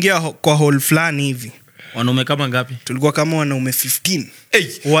 Tukaingia kwa hall fulani hivi. Wanaume kama ngapi? Tulikuwa kama wanaume 15.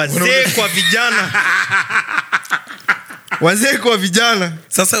 Wazee kwa vijana. Wazee kwa vijana.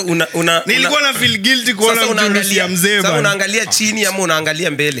 Sasa nilikuwa na feel guilty kuona unaangalia mzee bana. Sasa unaangalia chini ama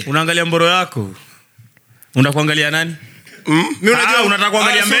unaangalia mbele? Unaangalia mboro yako. Unakuangalia nani? Mimi unajua unataka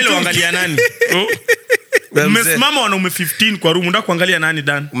kuangalia mbele uangalia nani? Umesimama wanaume 15 kwa room unataka kuangalia nani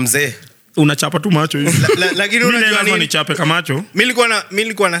Dan? Mzee. Unachapa tu macho hivi. Lakini unajua nini? Nichape kama macho. Mimi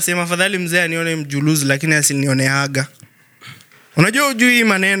nilikuwa nasema afadhali mzee anione mjuluzi lakini asinione haga. Unajua ujui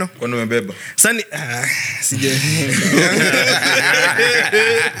maneno. Kwani umebeba? Sasa sije.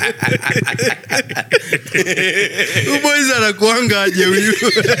 Uboiza anakuanga aje huyu.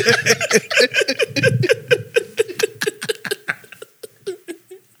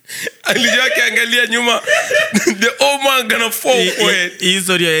 Alijua kiangalia nyuma the old man gonna fall for it. Hii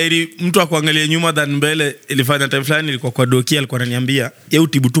story ya Eri mtu akuangalia nyuma than mbele ilifanya time fulani ilikuwa kwa dokia alikuwa ananiambia yeye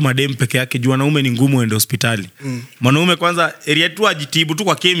utibu tu madem peke yake juu wanaume ni ngumu ende hospitali. Mwanaume kwanza Eri tu ajitibu tu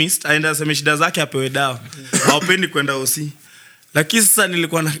kwa chemist aende aseme shida zake apewe dawa. Hawapendi kwenda OC. Lakini sasa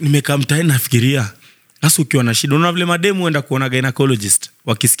nilikuwa nimekaa mtaani nafikiria sasa ukiwa na shida unaona vile madem huenda kuona gynecologist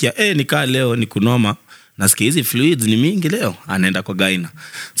wakisikia nikaa leo ni kunoma nasikia hizi fluids ni mingi leo anaenda kwa gaina.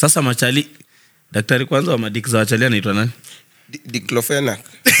 Sasa machali daktari kwanza wa madik za wachali anaitwa nani? Diclofenac.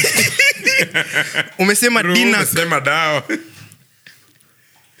 Umesema Dinak. Umesema dawa.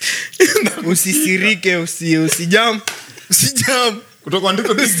 Usisirike usijam. Kutoka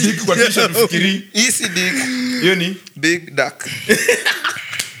andiko dick kwa t-shirt ufikiri. Easy dick. Hiyo ni Big duck.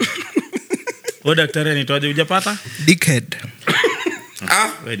 Daktari anaitwaje hujapata? Dickhead.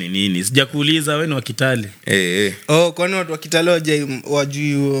 Wewe ni nini? Sijakuuliza wewe ni wa Kitale. Kwani watu wa Kitale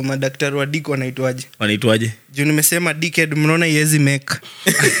wajui madaktari wa dick wanaitwaje? Wanaitwaje? Juu nimesema dickhead mnaona yezi make.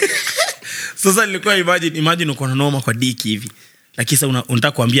 Sasa nilikuwa imagine uko na noma kwa dick hivi. Lakini sasa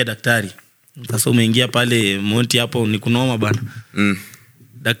unataka kuambia daktari. Sasa umeingia pale Monti hapo ni kunoma bana.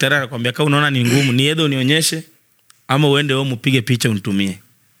 Daktari anakuambia kama unaona ni ngumu ni edo unionyeshe ama uende wewe mpige picha unitumie.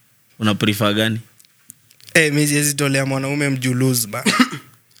 Una prefer gani? Mimi siwezi tolea mwanaume mjuluzi ba.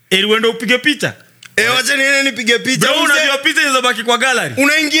 Uende upige picha? Wacha niende nipige picha. Bro, unajua picha inabaki kwa gallery.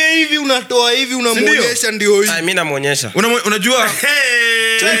 Unaingia hivi unatoa hivi unamuonyesha ndio hivi. Mimi namuonyesha. Unajua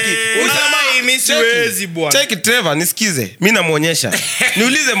Mimi siwezi bwana. Take it Trevor nisikize. Mimi namuonyesha.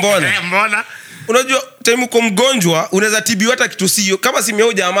 Niulize mbona? Mbona? Unajua time uko mgonjwa unaweza tibiwa hata kitu sio kama simu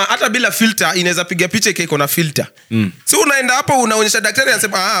yao jamaa hata bila filter inaweza piga picha iko na filter. Si unaenda hapo unaonyesha daktari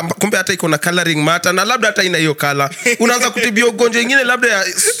anasema kumbe hata iko na coloring matter na labda hata ina hiyo color. Unaanza kutibia ugonjwa mwingine labda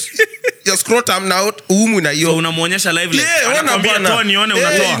ya scrotum na uumu na hiyo. So unamuonyesha live anakuambia toa nione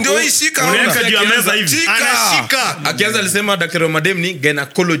unatoa. Ndio ishika unaweka juu ya meza hivi. Anashika. Akianza alisema daktari wa madem ni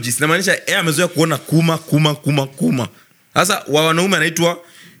gynecologist. Na maanisha yeye amezoea kuona kuma. Sasa wanaume anaitwa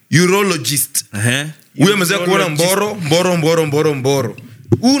urologist. Huyo amezoea kuona mboro.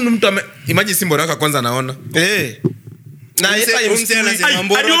 Huyu ni mtu imagine si mboro yake kwanza anaona. Na yeye anasema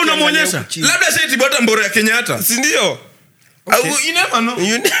mboro. Hadi unamuonyesha. Labda shati bota mboro ya Kenyatta. Si ndio? You never know.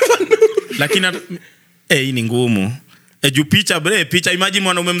 Lakini hii ni ngumu. Juu picha imagine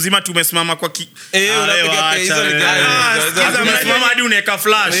mwanaume mzima tumesimama kwa unapiga hizo ni gani? Tumesimama hadi unaweka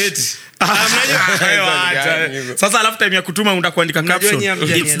flash. Sasa alafu time ya kutuma unataka kuandika caption.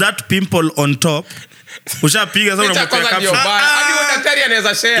 It's that pimple on top. Ushapiga sasa unamweka caption. Hadi daktari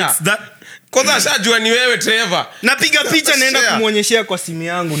anaweza share. Kwanza ashajua ni wewe Trevor. Napiga picha naenda kumuonyeshia kwa simu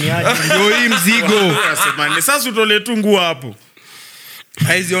yangu ni aje. Ndio hii mzigo. Sasa utolee tu nguo hapo.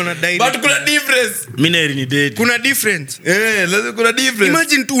 Haiziona direct. But kuna difference. Mimi ni dead. Kuna difference. Lazima kuna difference.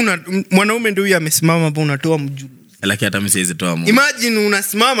 Imagine tu mwanaume ndio huyu amesimama hapo unatoa mjulu. Lakini hata mimi siwezi toa mu. Imagine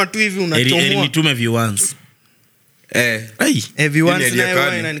unasimama tu hivi unachomoa. Eri nitume view once. View once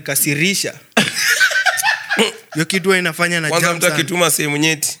nayo inanikasirisha. Hiyo kitu inafanya na jam. Kwanza mtu akituma sehemu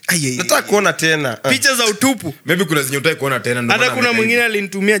nyeti. Nataka kuona tena. Picha za utupu. Maybe kuna zenye utaki kuona tena ndio. Hata kuna mwingine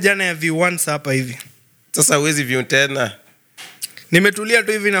alinitumia jana ya view once hapa hivi. Sasa huwezi view tena. Nimetulia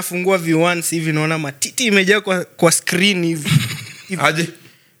tu hivi nafungua view once hivi naona matiti imejaa kwa screen hivi. Aje.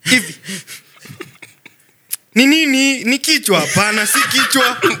 Hivi. Ni nini? Ni kichwa hapana, si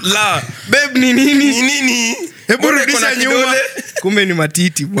kichwa. La, babe ni nini? Ni nini? Hebu rudisha nyuma. Kumbe ni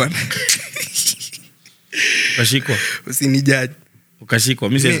matiti bwana. Ukashikwa. Usinijaji. Ukashikwa,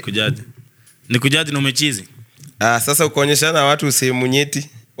 mimi siwezi kujaji. Nikujaji na umechizi. Sasa ukaonyeshana watu sehemu nyeti,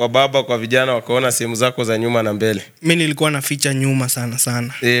 wa baba kwa vijana wakaona sehemu zako za nyuma na mbele. Mimi nilikuwa naficha nyuma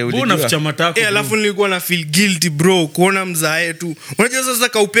sana. Ulijua naficha matako. Alafu nilikuwa na feel guilty bro kuona mzae tu. Unajua sasa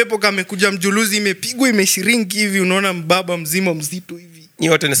ka upepo kamekuja mjuluzi imepigwa imeshirinki hivi unaona mbaba mzima mzito hivi. Ni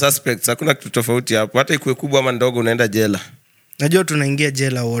wote ni suspects, hakuna kitu tofauti hapo. Hata ikuwe kubwa ama ndogo unaenda jela. Najua tunaingia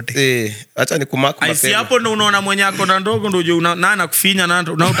jela wote. Acha nikumark mapema. Si hapo ndo unaona mwenye ako na ndogo ndo uje na kufinya na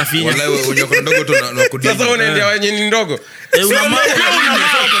utafinya. Wallahi wewe unyo na ndogo tu na kudini. Sasa unaendea wenye ni ndogo. Una mambo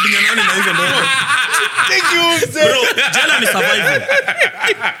unafanya nani na hizo ndogo. Thank you bro. Jela ni survival.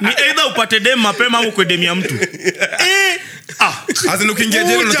 Ni either upate dem mapema au kwa dem ya mtu. Azin ukiingia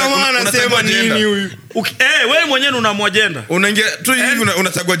jela unachagua nini huyu? Wewe mwenyewe unaamua jenda. Unaingia tu hivi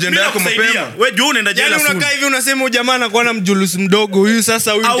unachagua jenda yako mapema. Wewe juu unaenda jela soon. Unakaa hivi unasema jamaa anakuwa na mjulusi mdogo huyu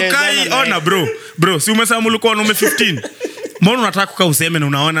sasa huyu ndio. Aukai ona bro, si umesema mlikuwa na 15. Mbona unataka kukaa useme na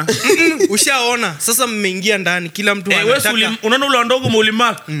unaona? Ushaona. Sasa mmeingia ndani kila mtu anataka. Wewe unaona ule ndogo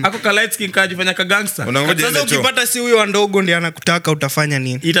muulimark. Ako ka light skin kajifanya ka gangster. Sasa ukipata si huyo ndogo ndiye anakutaka utafanya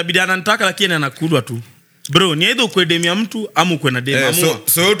nini? Itabidi ananitaka lakini anakudwa tu. Bro, ni either ukwe dem ya mtu ama ukwe na dem amua.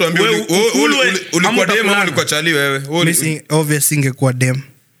 So tuambie ulikuwa dem ama ulikuwa chali wewe? Mimi obviously ingekuwa dem.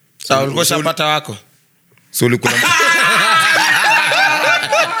 Sawa, ulikuwa shapata wako. So ulikuwa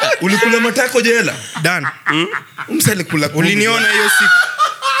ulikula matako jela? Dan. Umsali kula. Uliniona hiyo siku.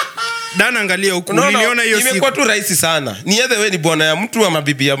 Dan angalia huko. Uliniona hiyo siku. Imekuwa tu rahisi sana. Ni either wewe ni bwana ya mtu ama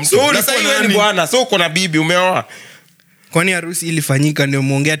bibi ya mtu. Sasa wewe ni bwana, so uko na bibi umeoa. Kwani harusi ilifanyika ndio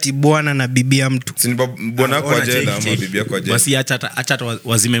muongea ati bwana na bibi ya mtu? Si bwana wako jela ama bibi yako jela? Basi acha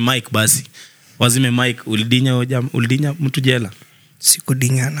wazime mic basi. Wazime mic. Ulidinya mtu jela?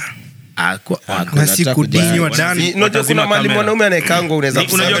 Sikudinyana. Na sikudinywa ndani. Unajua kuna mali mwanaume anaekangwa unaweza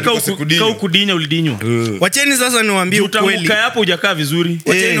kusema. Unajua kudinya ulidinywa. Wacheni sasa niwaambie ukweli. Utamuka hapo hujakaa vizuri.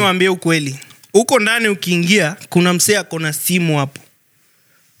 Wacheni niwaambie ukweli. Huko ndani ukiingia kuna msee akona simu hapo.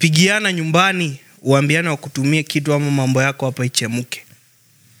 Pigiana nyumbani. Uambiane wakutumie kitu ama mambo yako hapa ichemuke.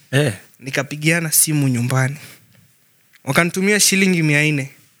 Nikapigiana simu nyumbani. Wakanitumia shilingi 400.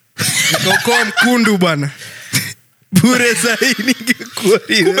 Nikaokoa mkundu bwana. Bure zaidi ningekuwa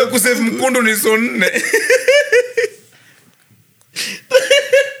hiyo. Kumbe kusave mkundu ni so 4.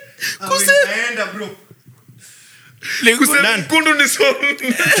 Kusave bro. Kusave mkundu ni so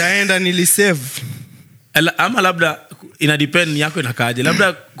 4. Taenda nilisave. Ama labda ina depend yako inakaaje.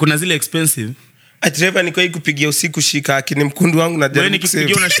 Labda kuna zile expensive. Atreva niko hiki kupigia usiku shika akini mkundu wangu na jaribu. Wewe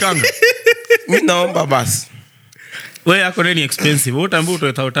nikipigia unashikanga. Mimi naomba basi. Wewe yako nini expensive? Wewe utaambia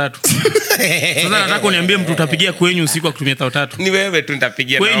utoe 3,000. Sasa nataka uniambie mtu utapigia kwenyu usiku akutumia 3,000. Ni wewe tu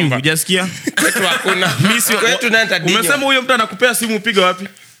nitapigia naomba. Kwenyu hujasikia? Kwetu hakuna. Kwetu nani tadinyo. Umesema huyo mtu anakupea simu upiga wapi?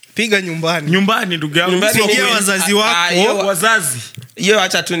 Piga nyumbani. Nyumbani ndugu yangu. Pigia wazazi wako. Wazazi. Hiyo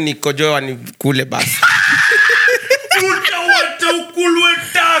acha tu nikojoa ni kule basi. Utawata ukulwe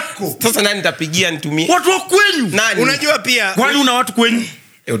tako. Sasa nani nitapigia nitumie? Watu wa kwenyu. Nani? Unajua pia. Kwani una watu kwenyu?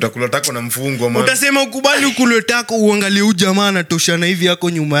 Utakula tako na mfungo mama. Utasema ukubali ukulwe tako uangalie huyu jamaa anatoshana hivi yako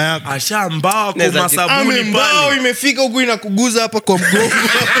nyuma yako. Ashambao kwa masabuni pale. Mbao imefika huku inakuguza hapa kwa mgongo.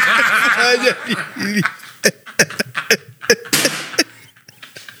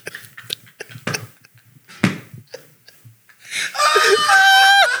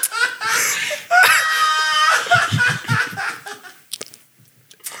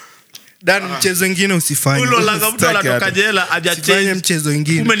 Dan mchezo mwingine usifanye. Ulo langa mtu anatoka jela hajachange mchezo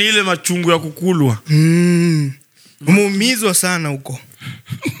mwingine. Kumbe ni ile machungu ya kukulwa. Umeumizwa sana huko.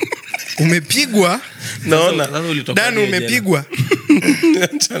 Umepigwa. Naona. Dan umepigwa.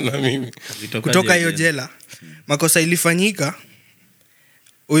 Achana mimi. Kutoka hiyo jela. Makosa ilifanyika.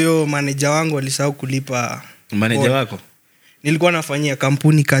 Huyo manager wangu alisahau kulipa. Manager wako? Nilikuwa nafanyia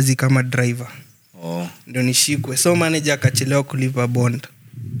kampuni kazi kama driver. Ndio nishikwe. So manager akachelewa kulipa bond.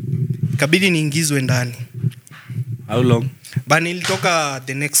 Kabidi niingizwe ndani. How long? Bani nilitoka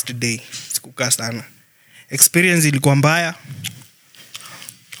the next day. Sikukaa sana. Experience ilikuwa mbaya.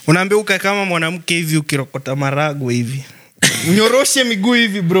 Unaambia ukae kama mwanamke hivi ukirokota marago hivi. Unyoroshe miguu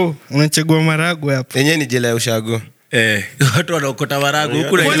hivi bro. Unachagua marago hapo. Yenyewe ni jela ya ushago. Watu wanaokota marago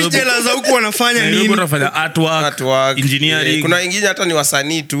huku na Nairobi. Jela za huku wanafanya nini? Huku wanafanya artwork, engineering. Kuna wengine hata ni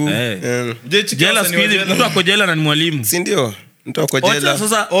wasanii tu. Jela siku hizi mtu ako jela na ni mwalimu. Si ndio? Mtu ako jela.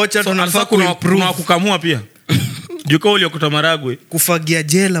 Sasa tunafaa kuna kukamua pia. Juko uliokota maragwe. Kufagia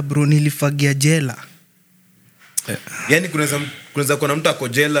jela bro, nilifagia jela. Yaani kunaweza kuna mtu ako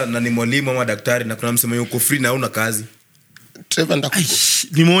jela na ni mwalimu ama daktari na kuna msemo yuko free na huna kazi. Trevor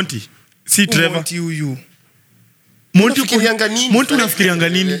ni Monty. Si Trevor. Monty huyu. Monty unafikirianga nini? Monty unafikirianga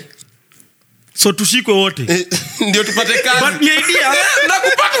nini? So tushikwe wote. Ndio tupate kazi. But ni idea.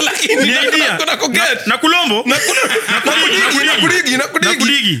 Nakupata lakini. Ni idea. Na kulombo.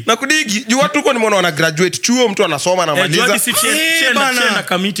 Na kudigi. Juu watu huko nimeona wana graduate chuo mtu anasoma na maliza. Jua chenda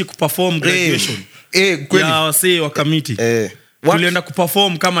committee kuperform graduation. Kweli. Ya wase wa committee. Tulienda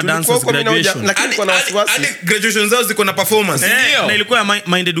kuperform kama dancers graduation. Lakini kuna wasiwasi. Hadi graduation zao ziko na performance. Na ilikuwa ya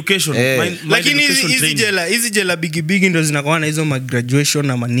mind education. Lakini hizi jela bigi ndo zinakuwa na hizo graduation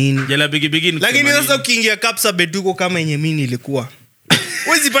na manini. Jela bigi. Lakini sasa ukiingia Kapsabet huko kama yenye mimi nilikuwa.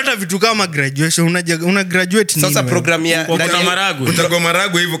 Wezi pata vitu kama graduation, una graduate nini? Sasa program ya Utagwa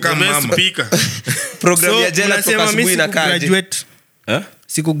marago hivyo kama mama. Program ya jela toka asubuhi na kaje.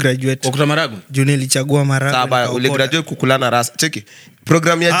 siku graduate Okuta Marago juu nilichagua Marago. Saba ule graduate kukulana rasa. Cheki.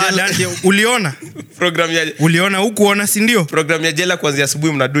 Program ya jela. Uliona? Uliona hukuona si ndio? Program ya jela kuanzia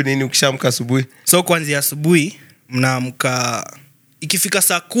asubuhi mnadu nini ukishaamka asubuhi? So kuanzia asubuhi mnaamka ikifika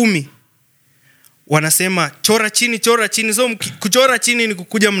saa 10 wanasema chora chini. So kuchora chini ni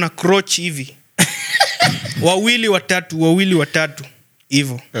kukuja mna crouch hivi. wawili watatu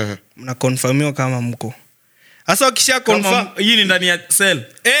hivyo. Mna confirmiwa kama mko. Sasa wakisha confirm hii ni ndani ya cell.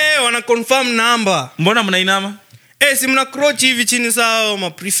 Wana confirm number. Mbona mnainama? Si mna crouch hivi chini sawa,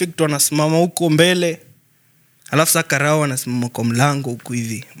 ma prefect wanasimama huko mbele. Alafu sasa karao wanasimama kwa mlango huko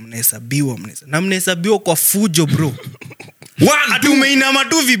hivi. Mnahesabiwa kwa fujo bro. Hadi umeinama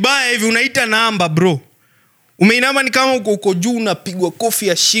tu vibaya hivi unaita namba bro. Umeinama ni kama uko juu unapigwa kofi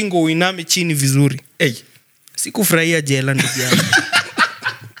ya shingo uiname chini vizuri. Sikufurahia jela ndugu yangu.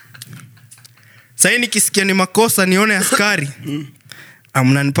 Sasa nikisikia ni makosa nione askari.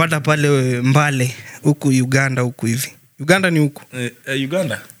 Mnanipata pale Mbale huku Uganda huku hivi. Uganda ni huku.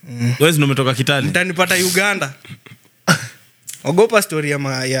 Uganda. Wewe ndio umetoka Kitale. Mtanipata Uganda. Ogopa story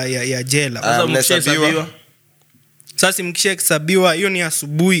ya jela. Sasa mkishahesabiwa. Sasa mkishahesabiwa hiyo ni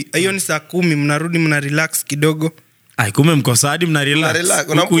asubuhi. Hiyo ni saa 10 mnarudi mna relax kidogo. Kume mkosa hadi mna relax.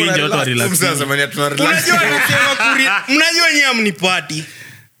 Huku nje watu wa relax. Sasa mania tuna relax. Mnajua nyinyi amnipati.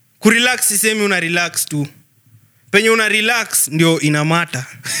 Kurelax sisemi una relax tu. Penye una relax ndio inamata.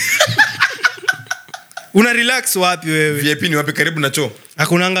 Una relax wapi wewe? VIP ni wapi karibu na choo?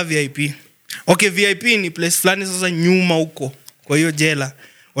 Hakunanga VIP. Okay, VIP ni place fulani sasa nyuma huko. Kwa hiyo jela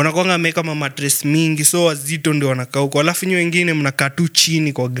wanakuanga wameka mattress mingi so wazito ndio wanakaa huko. Alafu nyinyi wengine mnakaa tu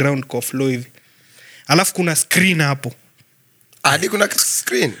chini kwa ground kwa floor hivi. Alafu kuna screen hapo. Hadi kuna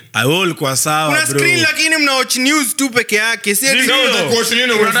screen. All kwa sawa bro. Kuna screen lakini mna watch news tu peke yake. Si eti watch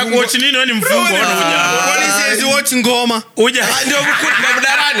nini? Unataka watch nini? Wewe ni mfungwa unaoja. Kwani si watch ngoma? Uja Ndio mkuta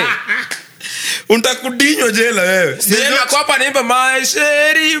mdarani. Untakudinywa jela wewe. Jela kwa hapa naimba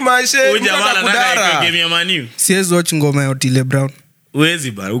maisheri. Uja wala nataka game ya Manu. Siwezi watch ngoma ya Otile Brown.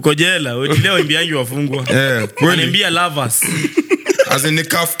 Uwezi ba. Uko jela. Otile waimbiangi wafungwa. Kweli. Ananiambia lovers. Azini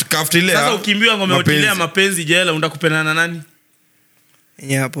kaft ile. Sasa ukimbiwa ngoma Otile mapenzi jela unataka kupendana na nani?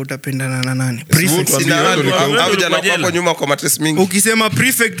 Hapo utapendana na nani? Prefect au jana kwa nyuma kwa mattress mingi. Ukisema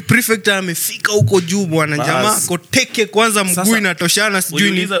prefect amefika huko juu bwana jamaa koteke kwanza mguu inatoshana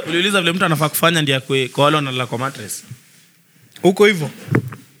sijui ni. Uliuliza vile mtu anafaa kufanya ndio kwa wale wanalala kwa mattress. Huko hivyo.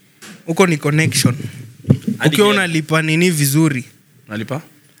 Huko ni connection. Ukiwa unalipa nini vizuri? Unalipa?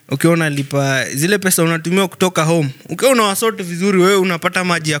 Ukiwa unalipa zile pesa unatumia kutoka home. Ukiwa unawasort vizuri wewe unapata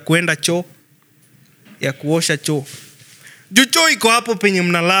maji ya kuenda choo, ya kuosha choo. Jucho iko hapo penye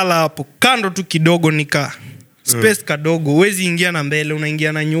mnalala hapo. Kando tu kidogo nika space kadogo. Huwezi ingia na mbele,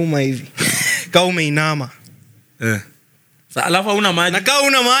 unaingia na nyuma hivi. Kama umeinama. Sasa alafu una maji. Na kama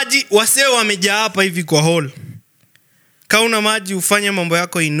una maji, wasee wamejaa hapa hivi kwa hall. Kama una maji ufanye mambo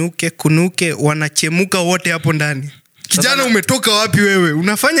yako inuke, kunuke, wanachemuka wote hapo ndani. Kijana umetoka wapi wewe?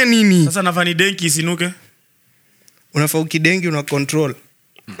 Unafanya nini? Sasa nafani denki isinuke. Unafaa ukidengi una control.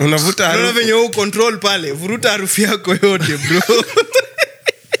 Unavuta harufu. Unaona venye control pale, vuruta harufu yako yote bro.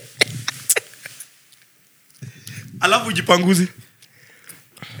 Alafu jipanguze.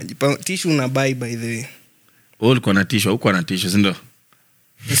 Tissue una buy by the way. Ulikuwa na tissue, huko na tissue, si ndio?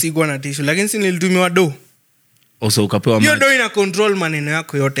 Sikuwa na tissue, lakini si nilitumiwa do. Oso ukapewa maji. Hiyo do ina control maneno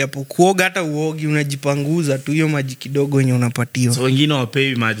yako yote hapo. Kuoga hata uogi unajipanguza tu hiyo maji kidogo yenye unapatiwa. So wengine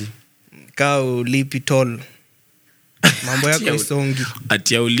wapewi maji. Kaa ulipi toll. Mambo yako isongi.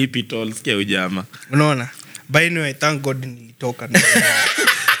 Atia ulipi toll, sikia ujama. Unaona? By the way, thank God nilitoka.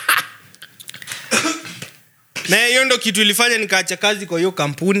 Na hiyo ndo kitu ilifanya nikaacha kazi kwa hiyo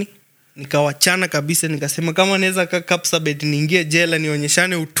kampuni. Nikawachana kabisa, nikasema kama naweza Kapsabet niingie jela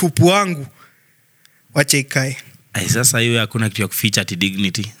nionyeshane utupu wangu. Wacha ikae. Sasa hiyo hakuna kitu ya kuficha ati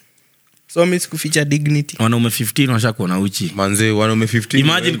dignity. So mimi sikuficha dignity. Wanaume 15 washakuona uchi. Manze wanaume 15.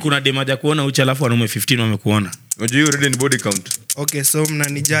 Imagine kuna demaja kuona uchi alafu wanaume 15 wamekuona. Unajua hiyo ready ni body count. Okay, so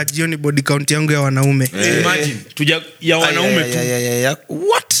mnanijudge hiyo ni body count yangu ya wanaume. Imagine tuja ya wanaume tu.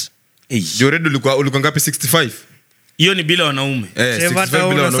 What? Hiyo ready ulikuwa ngapi 65? Hiyo ni bila wanaume. 65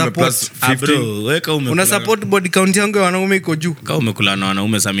 bila wanaume plus 15. Bro, weka umekula. Una support body count yangu ya wanaume iko juu. Kama umekula na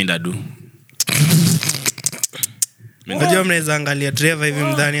wanaume sasa ndadu. Unajua mnaweza angalia Trevor hivi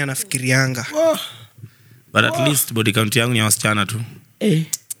mdhani anafikirianga. But at least body count yangu ni wasichana tu.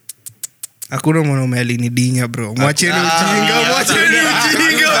 Hakuna mwanaume alinidinya bro. Mwacheni ujinga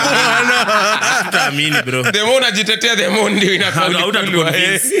bwana. Taamini bro. Demo unajitetea demo ndio inakuwa.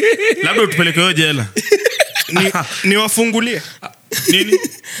 Labda utupeleke wewe jela. Ni wafungulie. Nini?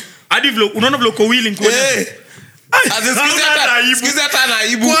 Hadi vlog unaona vlog kwa willing kwa. Sikiza hata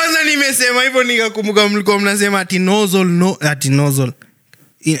anaibu. Kwanza nimesema hivyo nikakumbuka mlikuwa mnasema ati nozzle.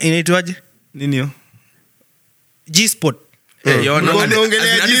 Inaitwaje? Nini hiyo? G-spot.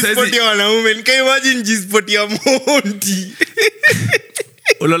 Unaongelea G-spot ya wanaume. Nikaimagine G-spot ya Monty.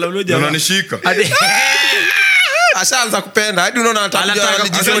 Unanishika. Ashaanza kupenda. Hadi unaona anatafuta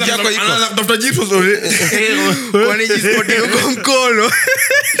G-spot yako iko. Anatafuta G-spot. Kwani G-spot yako mkono?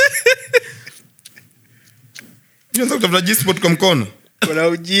 Unataka kutafuta G-spot kwa mkono? Kuna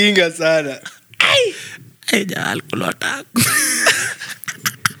ujinga sana.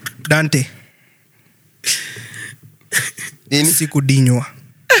 Dante. Nini? Sikudinywa.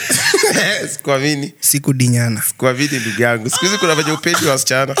 Sikuamini. Sikudinyana. Sikuamini ndugu yangu. Siku hizi kuna venye upendi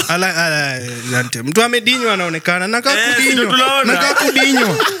wasichana. Ala Dante. Mtu amedinywa anaonekana. Nakaa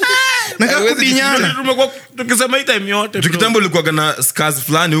kudinyana. Tumekuwa tukisema hii time yote. Kitambo ulikuwa na scars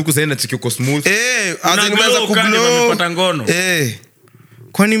fulani huku sasa inachiki uko smooth. Azimeanza kuglow. Amepata ngono.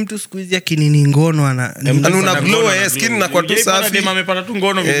 Kwani mtu siku hizi akinini ngono una glow skin na kwa tu safi. Amepata tu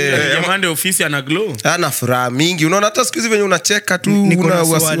ngono vizuri. Jamani ofisi ana glow. Ana furaha mingi. Unaona hata siku hizi venye unacheka tu una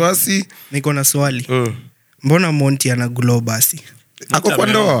wasiwasi. Niko na swali. Mbona Monty ana glow basi? Ako kwa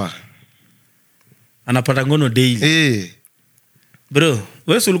ndoa. Anapata ngono daily. Bro,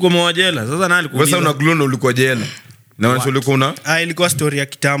 wewe ulikuwa mwajela. Sasa nani alikuwa? Wewe una glow na ulikuwa jela. Na wewe ulikuwa una? Ilikuwa story ya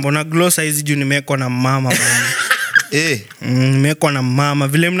kitambo. Na glow size juu nimewekwa na mama bwana. Nimewekwa na mama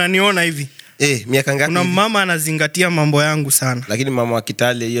vile mnaniona hivi. Miaka ngapi? Kuna mama anazingatia mambo yangu sana. Lakini mama wa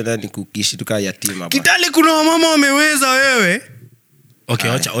Kitale hiyo ndani kukishi tuka yatima bwana. Kitale kuna wamama wameweza wewe.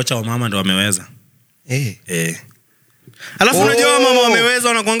 Okay, ocha wa mama ndo wameweza. Alafu unajua mama wameweza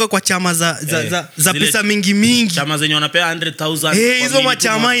wanakuanga kwa chama za pesa mingi. Chama zenye wanapea 100,000. Hizo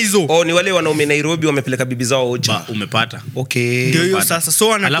machama hizo. Ni wale wanaume Nairobi wamepeleka bibi zao ocha. Umepata. Okay. Ndio hiyo sasa. So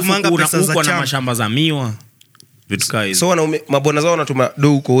wanatumanga pesa za chama. Na mashamba za miwa. So wanaume mabwana zao wanatuma do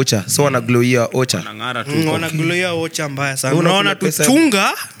huko ocha. So wana glowia ocha. Wanang'ara tu. Wana glowia ocha mbaya sana. Unaona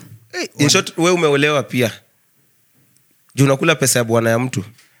tuchunga. In short wewe umeolewa pia. Juu unakula pesa ya bwana ya mtu.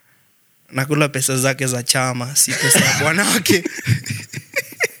 Nakula pesa zake za chama, si pesa ya bwana wake.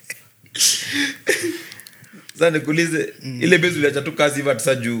 Sasa nikuulize ile bezi uliacha tu kazi hivi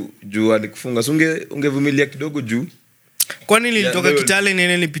sasa juu alikufunga. So ungevumilia kidogo juu. Kwani nilitoka Kitale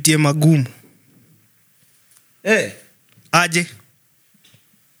nene nipitie magumu. Aje.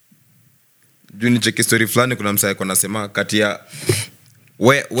 Juu ni check story fulani kuna msaya kwa nasema kati ya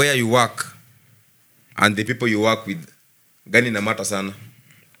where you work and the people you work with gani na mata sana?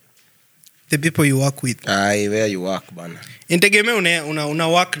 The people you work with. Where you work bana. Integemea una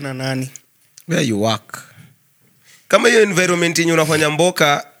work na nani? Where you work. Kama hiyo environment yenye unafanya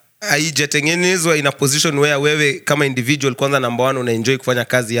mboka haijatengenezwa in a position where wewe kama individual kwanza number 1 una enjoy kufanya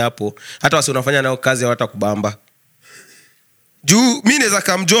kazi hapo, hata wasi unafanya nao kazi hawatakubamba. Juu mimi naweza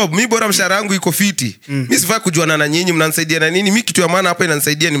come job, mimi bora mshahara wangu iko fiti. Mimi sifai kujuana na nyinyi mnanisaidia na nini? Mimi kitu ya maana hapa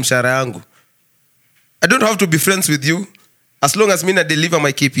inanisaidia ni mshahara wangu. I don't have to be friends with you as long as mimi na deliver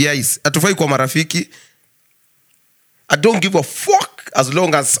my KPIs. Atufai kwa marafiki. I don't give a fuck as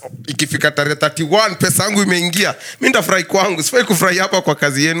long as ikifika tarehe 31 pesa yangu imeingia. Mimi ndafurahi kwangu, sifai kufurahi hapa kwa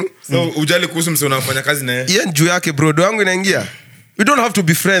kazi yenu. So ujali kuhusu mse unafanya kazi na yeye. Yeye juu yake bro, do yangu inaingia. We don't have to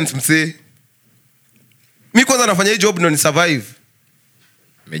be friends mse. Mimi kwanza nafanya hii job ndio ni survive.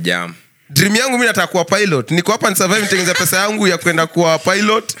 Mejam. Dream yangu mimi nataka kuwa pilot. Niko hapa ni survive nitengeneza pesa yangu ya kwenda kuwa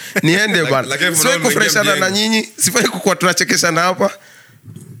pilot niende bwana. Sifai kufreshana na nyinyi, sifai kuwa tunachekeshana hapa.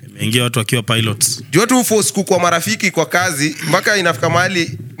 Ingia watu wakiwa pilots. Juu tu force kwa marafiki kwa kazi mpaka inafika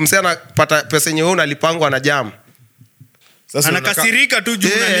mahali msee anapata pesa yenye wewe unalipangwa na jam. Sasa anakasirika tu juu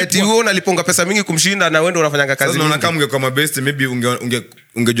unalipwa. Eti wewe unaliponga pesa mingi kumshinda na wewe ndio unafanya kazi. Sasa unaona kama ungekuwa mabest maybe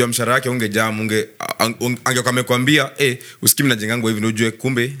ungejua mshahara wake ungejam angekuwa amekwambia usikimi na jengangu hivi ndio ujue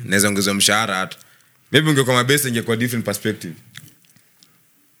kumbe naweza ongezea mshahara hata. Maybe ungekuwa mabest ingekuwa different perspective.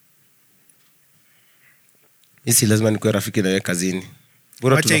 Hisi lazima nikuwe rafiki na wewe kazini.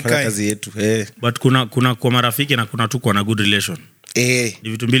 Bora tunafanya kazi yetu. But kuna kwa marafiki na kuna tu kwa na good relation. Ni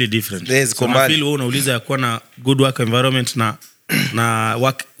vitu mbili different. So na feel wewe unauliza ya kuwa na good work environment na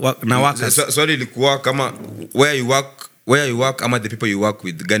workers. Swali ilikuwa kama where you work ama the people you work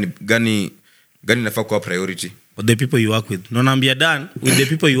with gani nafaa kuwa priority? The people you work with. No naambia Dan with the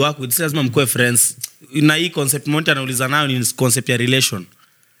people you work with lazima mkoe friends. Na hii concept moja anauliza nayo ni concept ya relation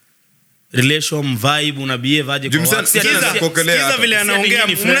vibe una behave aje kwa watu. Sikiza vile anaongea.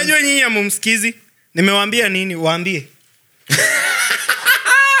 Mnajua nyinyi hamumsikizi. Nimewaambia nini? Waambie.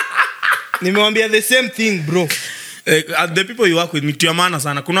 Nimewaambia the same thing bro. The people you work with ni kitu ya maana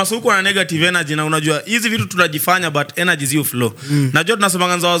sana. Kuna wasuku na negative energy na unajua hizi vitu tunajifanya but energy zio flow. Najua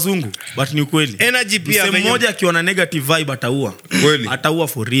tunasema za wazungu but ni ukweli. Energy pia mmoja akiwa na negative vibe ataua. Kweli. Ataua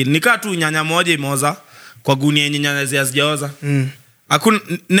for real. Nikaa tu nyanya moja imeoza kwa gunia yenye nyanya hazijaoza. Hakuna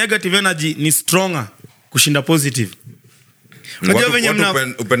negative energy ni stronger kushinda positive. Unajua venye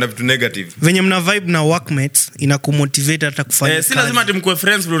upenda vitu negative. Venye mna vibe na workmates inakumotivate hata kufanya kazi. Si lazima ati mkue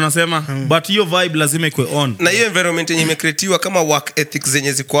friends bro unasema but hiyo vibe lazima ikuwe on. Na hiyo environment yenye imecreatiwa kama work ethics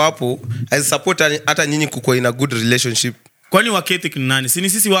zenye ziko hapo as support hata nyinyi kukuwa in a good relationship. Kwani work ethic ni nani? Si ni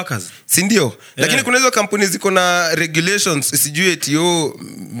sisi workers. Si ndio? Lakini kuna hizo kampuni ziko na regulations, sijui eti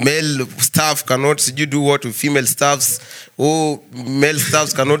male staff cannot sijui do what with female staffs, male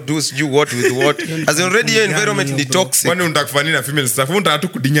staffs cannot do sijui what with what. As already your environment ni toxic. Kwani unataka kufanya na female staff? Unataka tu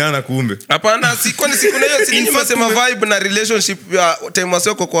kudinyana kumbe. Hapana, si kwani siku na hiyo si nimesema vibe na relationship ya time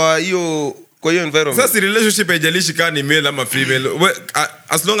wasioko kwa hiyo environment. Sasa relationship haijalishi kama ni male ama female.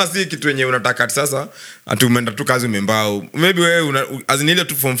 As long as kitu yenye unataka sasa ati umeenda tu kazi umembao. Maybe wewe as in ile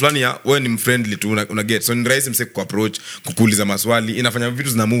tu form fulani ya wewe ni friendly tu una get. So ni rahisi mse ku approach, kukuuliza maswali, inafanya vitu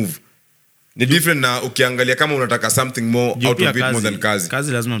zina move. Ni different na ukiangalia kama unataka something more out of it more than kazi.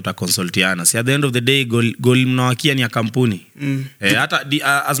 Kazi lazima mtaconsultiana. Si at the end of the day goal mnawakia ni ya kampuni. Hata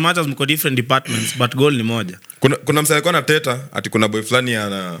as much as mko different departments but goal ni moja. Kuna msale kwa na teta ati kuna boy fulani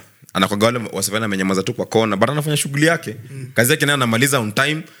anakuwa wale wasifanya amenyamaza tu kwa kona but anafanya shughuli yake. Kazi yake naye anamaliza on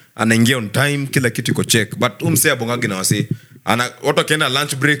time, anaingia on time, kila kitu iko check. But msee abongagi na wasi. Watu wakienda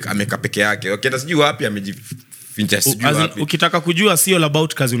lunch break ameka peke yake. Wakienda sijui wapi amejifincha sijui wapi. Ukitaka kujua sio all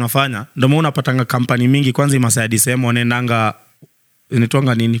about kazi unafanya. Ndio maana unapatanga company mingi kwanza masaa ya December wanaendanga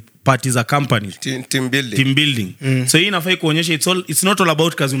inatoanga nini party za company team building. So hii inafai kuonyesha it's not all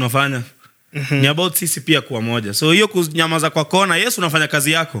about kazi unafanya. Ni about sisi pia kuwa moja. So hiyo kunyamaza kwa kona, yes unafanya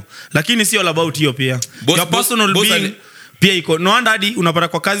kazi yako, lakini sio all about hiyo pia. Your personal being pia iko. No wonder hadi unapata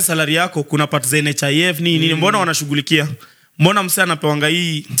kwa kazi salary yako kuna part za NHIF nini mbona wanashughulikia? Mbona msee anapewanga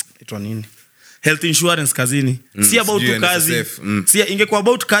hii itwa nini? Health insurance kazini. Si about tu kazi. Si ingekuwa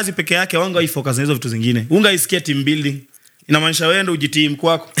about kazi peke yake wanga ifocus na hizo vitu zingine. Unga isikia team building. Inamaanisha wewe ndio ujiteam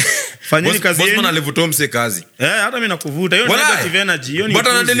kwako. Fanyeni kazi yenu. Boss analivuta mse kazi. Hata mimi nakuvuta. Hiyo negative energy. Hiyo ni but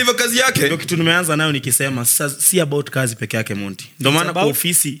ana deliver kazi yake. Ndio kitu nimeanza nayo nikisema si about kazi peke yake Monty. Ndio maana kwa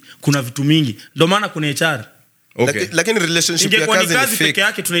ofisi kuna vitu mingi. Ndio maana kuna HR. Okay. Lakini relationship ya kazi ni fake. Peke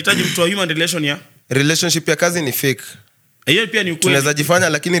yake tunahitaji mtu wa human relation ya. Relationship ya kazi ni fake. Hiyo pia ni ukweli. Tunaweza jifanya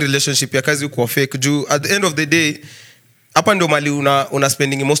lakini relationship ya kazi uko fake. Juu at the end of the day hapa ndio mali una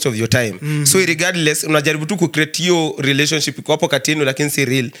spending most of your time. So regardless unajaribu tu ku create hiyo relationship iko hapo kati yenu lakini si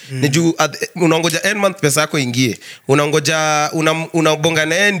real. Ni juu unaongoja end month pesa yako ingie. Unaongoja unabonga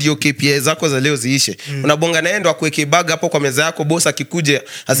na end ndio KPI zako za leo ziishe. Unabonga na end akuweke bag hapo kwa meza yako, boss akikuje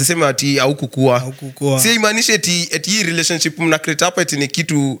asiseme ati haukukua. Si imaanishe eti hii relationship mna create hapa eti ni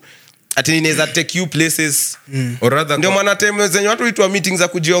kitu ati inaweza take you places. Ndio maana time zenye watu huitwa meetings za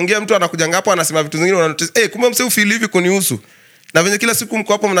kujiongea, mtu anakuja hapo anasema vitu zingine unanotice kumbe msee ufeel hivi kunihusu. Na venye kila siku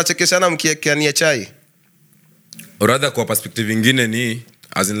mko hapo mnachekeshana mkiekania chai. Rather kwa perspective nyingine ni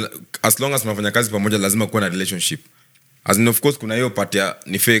as long as mnafanya kazi pamoja lazima kuwa na relationship. As in of course kuna hiyo part ya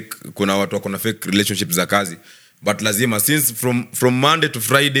ni fake, kuna watu wako na fake relationship za kazi. But lazima since from Monday to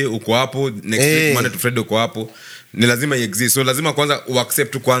Friday uko hapo, next week Monday to Friday uko hapo, ni lazima exist. So lazima kwanza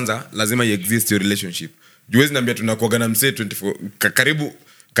uaccept kwanza, lazima exist your relationship. Juwezi niambia tunakuaga na msee 24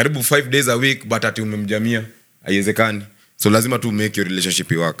 karibu 5 days a week but ati umemjamia, haiwezekani. So lazima tu make your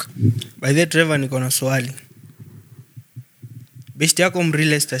relationship work. By the Trevor niko na swali. Best yako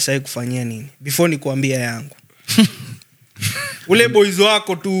mrealist ashai kufanyia nini? Before nikuambia yangu. Ule boys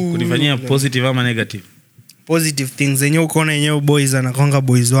wako tu kunifanyia positive ama negative? Positive things zenye ukoona yenyewe boys anakonga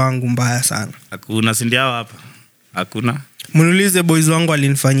boys wangu mbaya sana. Hakuna sindiao hapa. Hakuna. Mniulize boys wangu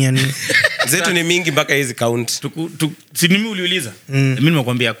alinifanyia nini? Zetu ni mingi mpaka hizi count. Si mimi uliuliza? Mimi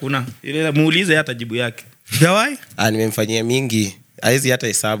nimekwambia hakuna. Ile muulize hata jibu yake. Jawai? Nimemfanyia mingi. Haizi hata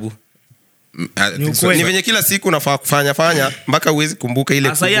hesabu. Ni venye kila siku nafaa kufanya mpaka uwezi kumbuka ile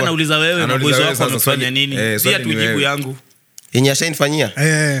kubwa. Sasa yeye anauliza wewe na boys wako wamefanya nini? Pia tujibu yangu. Yenye ashainifanyia?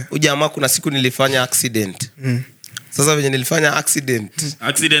 Huyu jamaa kuna siku nilifanya accident. Sasa venye nilifanya accident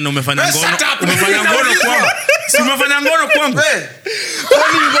umefanya ngono kwangu. Si umefanya ngono kwangu?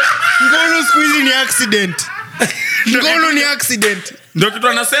 Ngono siku hizi ni accident. Ngono ni accident. Ndio kitu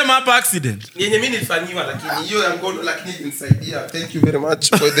anasema hapa accident. Yenye mimi nilifanyiwa lakini hiyo ya ngono lakini ilinisaidia. Thank you very much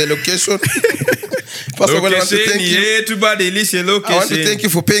for the location. First of all, I want to thank you. Location. I want to thank you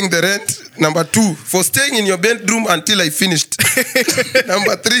for paying the rent. Number 2, for staying in your bedroom until I finished.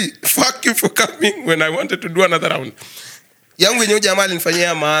 Number 3, fuck you for coming when I wanted to do another round. Yangu yenyewe jamaa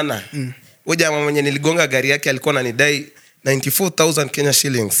alinifanyia maana. huyo jamaa mwenye niligonga gari yake alikuwa ananidai 94,000 Kenya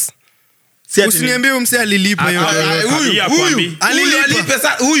shillings. Usiniambie mse alilipa hiyo. Huyu alilipa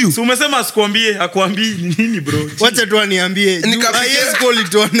sasa huyu. Si umesema asikwambie, akwambii nini bro? Wacha tu aniambie.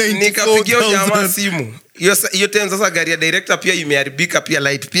 Nikapigia jamaa simu. Hiyo time sasa gari ya director pia imeharibika pia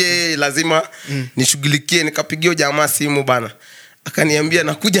light pia lazima nishughulikie. Nikapigia jamaa simu bana. Akaniambia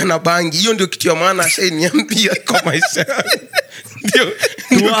nakuja na bangi. Hiyo ndio kitu ya maana ashaniambia kwa maisha. Ndio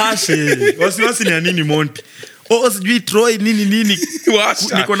tuashe. Wasiwasi ni nini Monty? Sijui Troy nini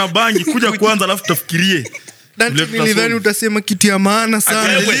niko na bangi kuja kwanza alafu tufikirie. Nilidhani utasema kitu ya maana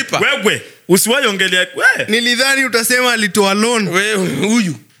sana. Wewe usiwahi ongelea wewe. Nilidhani utasema alitoa loan. Wewe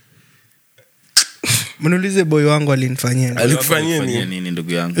huyu. Mniulize boy wangu alinifanyia. Alikufanyia nini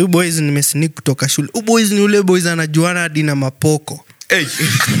ndugu yangu? Huyu boys nimesneak kutoka shule. Huyu boys ni ule boys anajuana hadi na mapoko.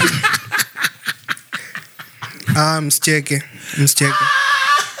 Msicheke.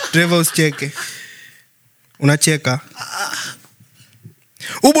 Trevor usicheke. Unacheka.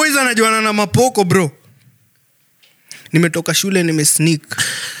 Boys anajuana na mapoko bro. Nimetoka shule nimesneak.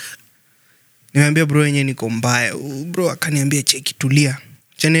 Nimeambia bro yenyewe niko mbaya. Bro akaniambia cheki tulia.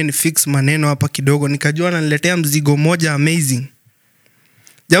 Chene ni fix maneno hapa kidogo. Nikajua ananiletea mzigo moja amazing.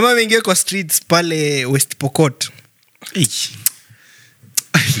 Jamaa ameingia kwa streets pale West Pokot.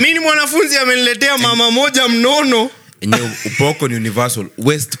 Mimi ni mwanafunzi ameniletea mama moja mnono. Yenyewe upoko ni universal.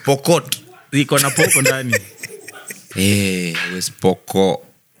 West Pokot. Iko na poko ndani. West Pokot.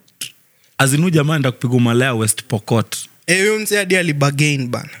 Azinu jamaa enda kupiga malaya West Pokot. Huyo mse hadi alibagain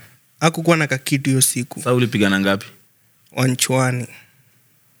bana. Hakukuwa na kakitu hiyo siku. Sasa ulipigana ngapi? Wanchwani.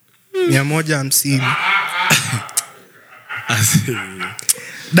 150.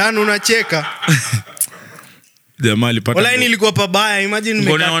 Dan unacheka. Jamaa alipata. Wala nilikuwa pabaya. Imagine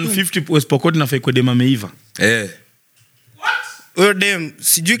nimekata 150 West Pokot na fake dem ameiva. Huyo dem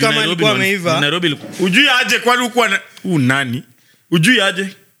sijui kama alikuwa ameiva. Nairobi ujui aje kwani uko na nani? Ujui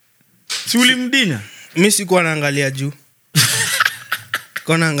aje? Si ulimdinya? Mimi sikuwa naangalia juu.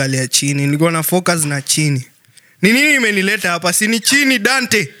 Nilikuwa naangalia chini. Nilikuwa na focus na chini. Ni nini imenileta hapa? Si ni chini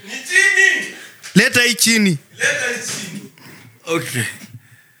Dante. Ni chini. Leta hii chini. Okay.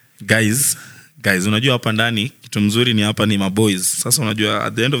 Guys, unajua hapa ndani kitu mzuri ni hapa ni maboys. Sasa unajua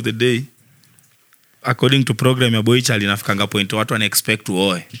at the end of the day according to program ya boy child inafikanga point watu wana expect to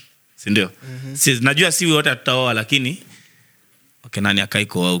oe. Si ndio? Si najua si wote tutaoa lakini nani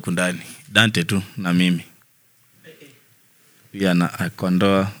akaiko huko ndani? Dante tu na mimi. Pia na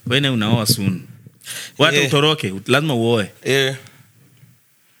akondoa. Wewe unaoa soon. Watu utoroke, lazima uoe.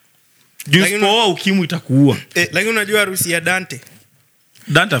 Juspooa ukimwi itakuua. Lakini unajua harusi ya Dante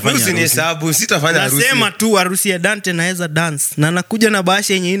afanya. Usinihesabu, sitafanya harusi. Nasema tu harusi ya Dante naweza dance na nakuja na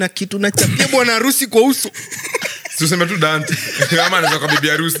bahasha yenye ina kitu na chapia bwana harusi kwa uso. Usiseme tu Dante. Kama anaweza kwa bibi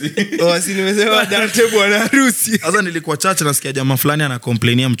harusi. Si nimesema Dante bwana harusi. Sasa nilikuwa chache nasikia jamaa fulani ana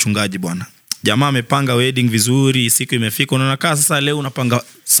complainia mchungaji bwana. Jamaa amepanga wedding vizuri, siku imefika unaona sasa leo unapanga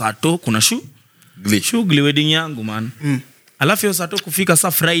sato kuna shughuli wedding yangu man. Alafu hiyo sato kufika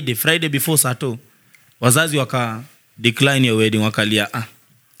saa Friday before sato. Wazazi waka decline your wedding wakalia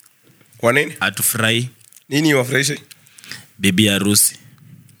Kwa nini? Atufurahi. Nini wafurahishe? Bibi harusi.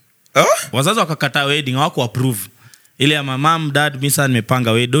 Wazazi wakakataa wedding hawako approve. Ile ya mom dad mimi sana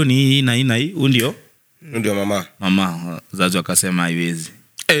nimepanga wedding hii na hii ndio mama. Wazazi wakasema haiwezi.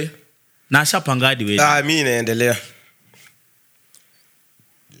 Na ashapanga hadi wedding. Mimi naendelea.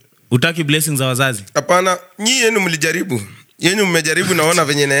 Utaki blessings za wazazi? Hapana, nyinyi yenu mlijaribu. Yenu mmejaribu naona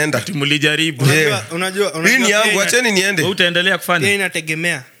venye naenda. Mlijaribu. Unajua nini yangu acheni niende. Wewe utaendelea kufanya? Yeye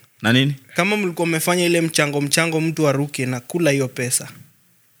inategemea. Na nini? Kama mlikuwa mmefanya ile mchango mtu aruke na kula hiyo pesa.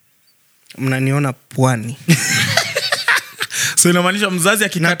 Mnaniona pwani. So inamaanisha mzazi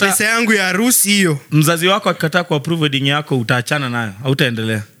akikataa na pesa yangu ya harusi hiyo. Mzazi wako akikataa ku approve wedding yako utaachana nayo.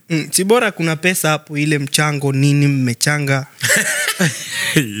 Hautaendelea. Si bora kuna pesa hapo ile mchango nini mmechanga.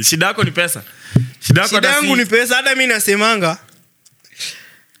 Shida yako ni pesa. Shida yangu ni pesa. Hata mimi nasemanga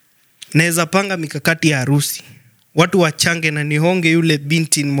naweza panga mikakati ya harusi. Watu wachange na nihonge yule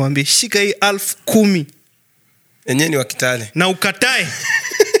binti nimwambie shika hii 10,000. Yenyewe ni wakitale. Na ukatae.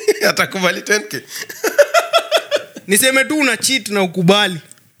 Atakubali 10k. Niseme tu una cheat na ukubali.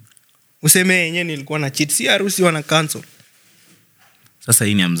 Useme yenyewe nilikuwa na cheat. Si harusi wana cancel. Sasa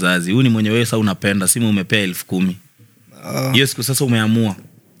hii ni ya mzazi. Huyu ni mwenye wewe sasa unapenda. Simu umepea 10,000. Yes, kwa sasa umeamua.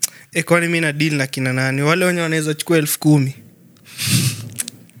 Kwani mimi na deal na kina nani? Wale wenye wanaweza chukua 10,000.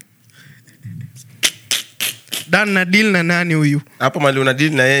 Dan na deal na nani huyu? Hapo mali una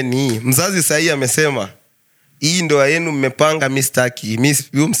deal na yeye ni mzazi sahi amesema hii ndoa yenu mmepanga mistaki.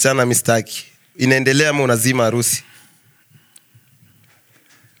 Huyu msichana mistaki. Inaendelea ama unazima harusi?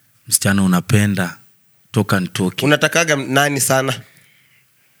 Msichana unapenda toka nitoki. Unatakaga nani sana?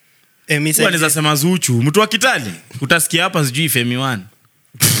 Mimi Unaweza sema Zuchu, mtu wa Kitale. Utasikia hapa sijui Femi 1.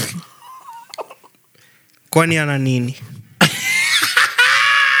 kwani ana nini?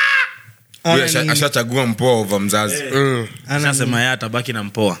 Huyo ashachagua mpoa over mzazi. Anasema yeye atabaki na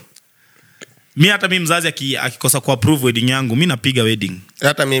mpoa. Mimi mzazi akikosa ku approve wedding yangu, mimi napiga wedding.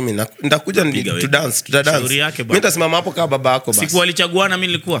 Hata mimi nitakuja to dance, mimi nitasimama hapo kama baba yako basi. Siku alichagua mimi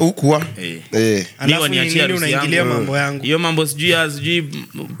nilikuwa. Hukuwa. Alafu nini unaingilia mambo yangu? Hiyo mambo sijui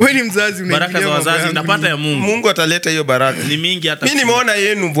wewe ni mzazi unaingilia baraka za wazazi napata ya Mungu. Mungu ataleta hiyo baraka. Ni mingi hata. Mimi nimeona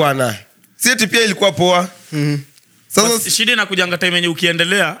yenu bwana. Sisi pia ilikuwa poa. Sasa shida inakujanga time yenye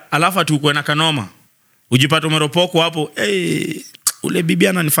ukiendelea, alafu ati uko na kanoma. Ujipata umeropoko hapo, ule bibi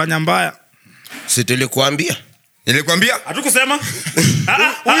ananifanya mbaya. Si tulikuambia? Nilikwambia? Hatukusema?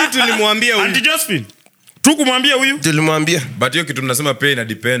 Huyu tulimwambia huyu. Auntie Josephine. Tukumwambia huyu? Tulimwambia. But hiyo kitu tunasema pia ina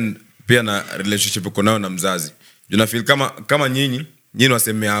depend pia na relationship uko nayo na mzazi. You feel kama nyinyi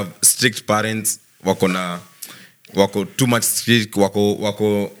waseme have strict parents, wako too much strict,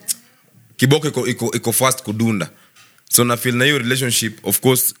 wako kiboko iko fast kudunda. So na feel na hiyo relationship, of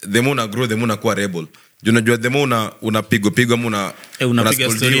course the more una grow the more unakuwa rebel. Unajua the more unapigwa ama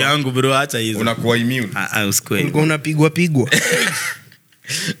unapiga story yangu bro, acha hizo. Unakuwa immune. Usikweli. Unapigwa.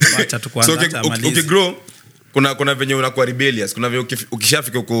 Acha tu kwanza hata maliza. Ukigrow kuna venye unakuwa rebellious. Kuna venye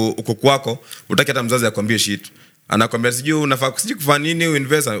ukishafika uko kwako, utaki hata mzazi akwambie shit. Anakwambia sijui unafaa kufanya nini,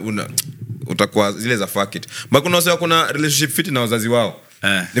 uinvest utakuwa zile za fuck it. But kuna relationship fit na wazazi wao.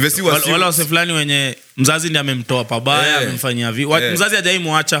 Wala wase fulani wenye mzazi ndiye amemtoa pabaya, amemfanyia mzazi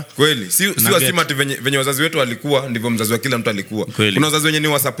hajaimuacha. Kweli. Si wasima ati venye wazazi wetu walikuwa ndivyo mzazi wa kila mtu alikuwa. Kuna wazazi wenye ni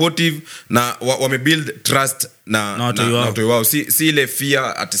wa supportive na wamebuild trust na watu wao. Si ile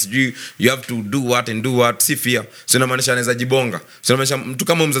fear ati sijui you have to do what and do what, si fear. So inamaanisha anaweza jibonga. So inamaanisha mtu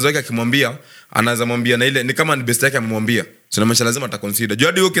kama mzazi wake akimwambia, anaweza mwambia na ile ni kama ni best yake amemwambia. So inamaanisha lazima ataconsider. Juu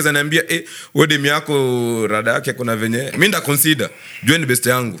hadi wewe ukiweza niambia wewe demu yako rada yake kuna venye mimi nda consider. Juu ni best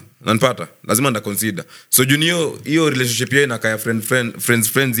yangu. Unanipata? Lazima nda consider. So juu hiyo relationship yao inakaa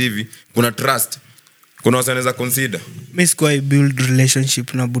friends hivi, kuna trust. Kuna watu wanaweza consider. Mimi sikuwa build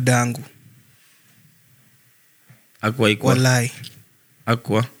relationship na budangu. Walai.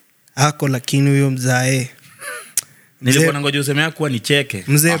 Ako lakini huyo mzae. Nilikuwa nangoja useme yako ni cheke.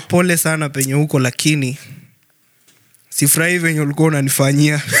 Mzee pole sana penye huko lakini sifurahi venye ulikuwa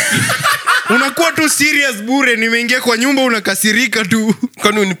unanifanyia. Unakuwa tu serious bure, nimeingia kwa nyumba unakasirika tu.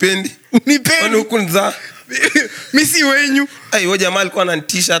 Kwani unipendi? Kwani hukunza? Mimi si wenyu. Wewe jamaa alikuwa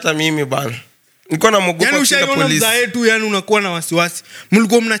ananitisha hata mimi bana. Nilikuwa namuogopa kwenda polisi. Mzae tu unakuwa na wasiwasi.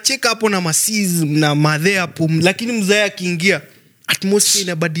 Mlikuwa mnacheka hapo na masiz na madhe hapo, lakini mzae akiingia atmosphere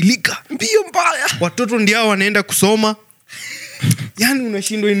inabadilika. Mbio mbaya. Watoto ndio wanaenda kusoma.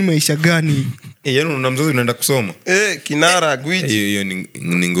 Unashindwa ni maisha gani? Una mzazi unaenda kusoma? Kinara gwiji. Hiyo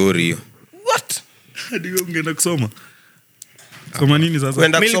ni ngori hiyo. What? Hadi wewe ungeenda kusoma? Soma nini sasa?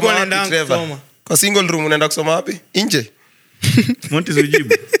 Mimi nilikuwa naenda kusoma. Kwa single room unaenda kusoma wapi? Nje. Monty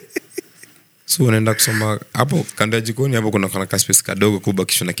ujibu. So unaenda kusoma hapo kando ya jikoni, hapo kuna space kadogo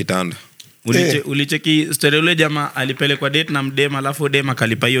kubakishwa na kitanda. Ulicheki story ule jamaa alipelekwa date na mdema, alafu dema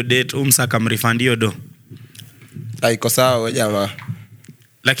kalipa hiyo date, umsaka mrefund hiyo do. Haiko sawa wewe jamaa.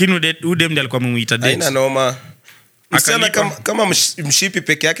 Lakini udem ndiye alikuwa amemuita date. Haina noma. Msichana kama mshipi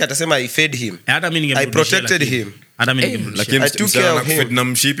peke yake atasema I fed him. Hata mimi ningemrudishia. I protected him. Hata mimi ningemrudishia. Lakini msichana kufed na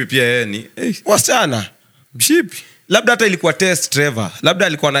mshipi pia yeye ni wasichana. Mshipi. Labda hata ilikuwa test Trevor. Labda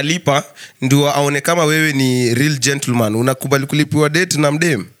alikuwa analipa ndio aone kama wewe ni real gentleman. Unakubali kulipiwa date na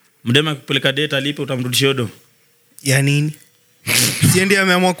mdem? Mdem akipeleka date alipe utamrudishia do. Ya nini? Si ndiye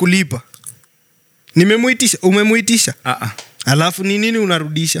ameamua kulipa. Nimemuitisha, umemuitisha? Alafu ni nini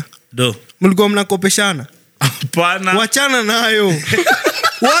unarudisha? Do. Mlikuwa mnakopeshana? Hapana. Wachana nayo.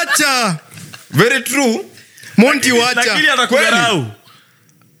 Wacha. Very true. Monty wacha. Lakini atakudharau.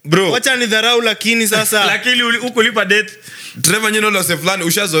 Bro. Wacha ni dharau lakini sasa. Lakini ukulipa date. Trevor nyino lose fulani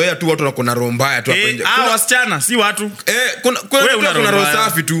ushazoea tu watu kuna roho mbaya tu hapo nje. Kuna wasichana si watu. Kuna roho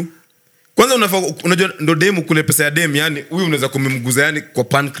safi tu. Kwanza unajua ndo demu kule pesa ya demu, yani huyu unaweza kumemguza kwa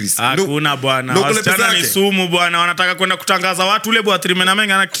pancreas. Hakuna bwana. Wasichana ni sumu bwana, wanataka kwenda kutangaza watu ule bwa trimena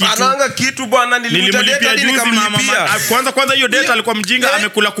menga na kitu. Anaanga kitu bwana, nilimlipia juzi mama. Kwanza hiyo date alikuwa mjinga,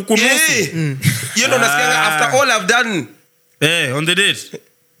 amekula kuku nusu. You know nasikia after all I've done. On the date.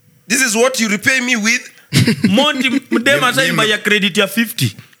 This is what you repay me with. Monty mdema sasa ya credit ya 50.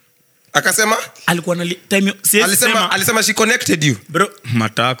 Akasema alikuwa na time alisema she connected you. Bro,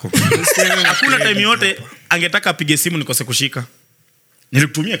 matako. Hakuna time yote angetaka apige simu nikose kushika.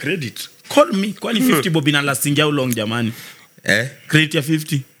 Nilikutumia credit. Call me. Kwani 50 bob ina lasting how long jamani? credit ya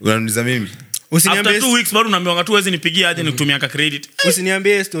 50 unaniuliza mimi after 2 weeks bado unaambiwa tu wezi nipigie aje nikutumia ka credit.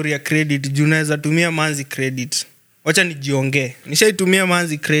 Usiniambie story ya credit juu naweza tumia manzi credit. Wacha nijiongee. Nishaitumia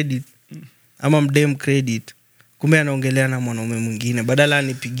manzi credit ama mdem credit. Kumbe anaongelea na mwanaume mwingine badala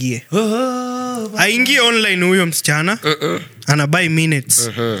anipigie. Aingie online huyo msichana. Ana buy minutes.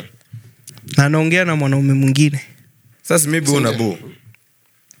 Na anaongea na mwanaume mwingine. Sasa maybe una boo.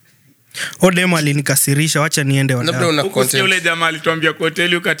 Dem alinikasirisha, wacha niende wadau. Labda una content. Yule jamaa alituambia kwa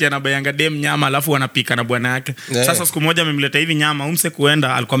hoteli ukati anabayanga dem nyama alafu wanapika na bwana yake. Sasa siku moja amemleta hivi nyama, umse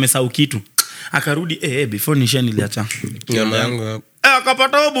kuenda alikuwa amesahau kitu. Akarudi before nisha niliacha Nyama yangu hapo.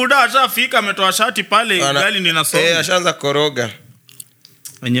 Akapata huyo buda ashafika ametoa shati pale gali ninasoma. Ashaanza koroga.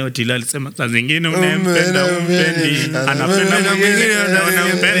 Wenyewe ThE alisema saa zingine unempenda umpendi, anapenda mwingine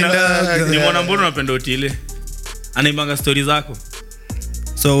anampenda. Ni mwana mbona unapenda ThE? Anaimanga stories zako.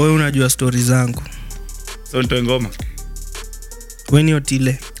 So wewe unajua stories zangu. So nitoe ngoma. Wewe ni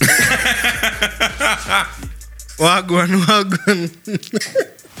ThE. Wagwan.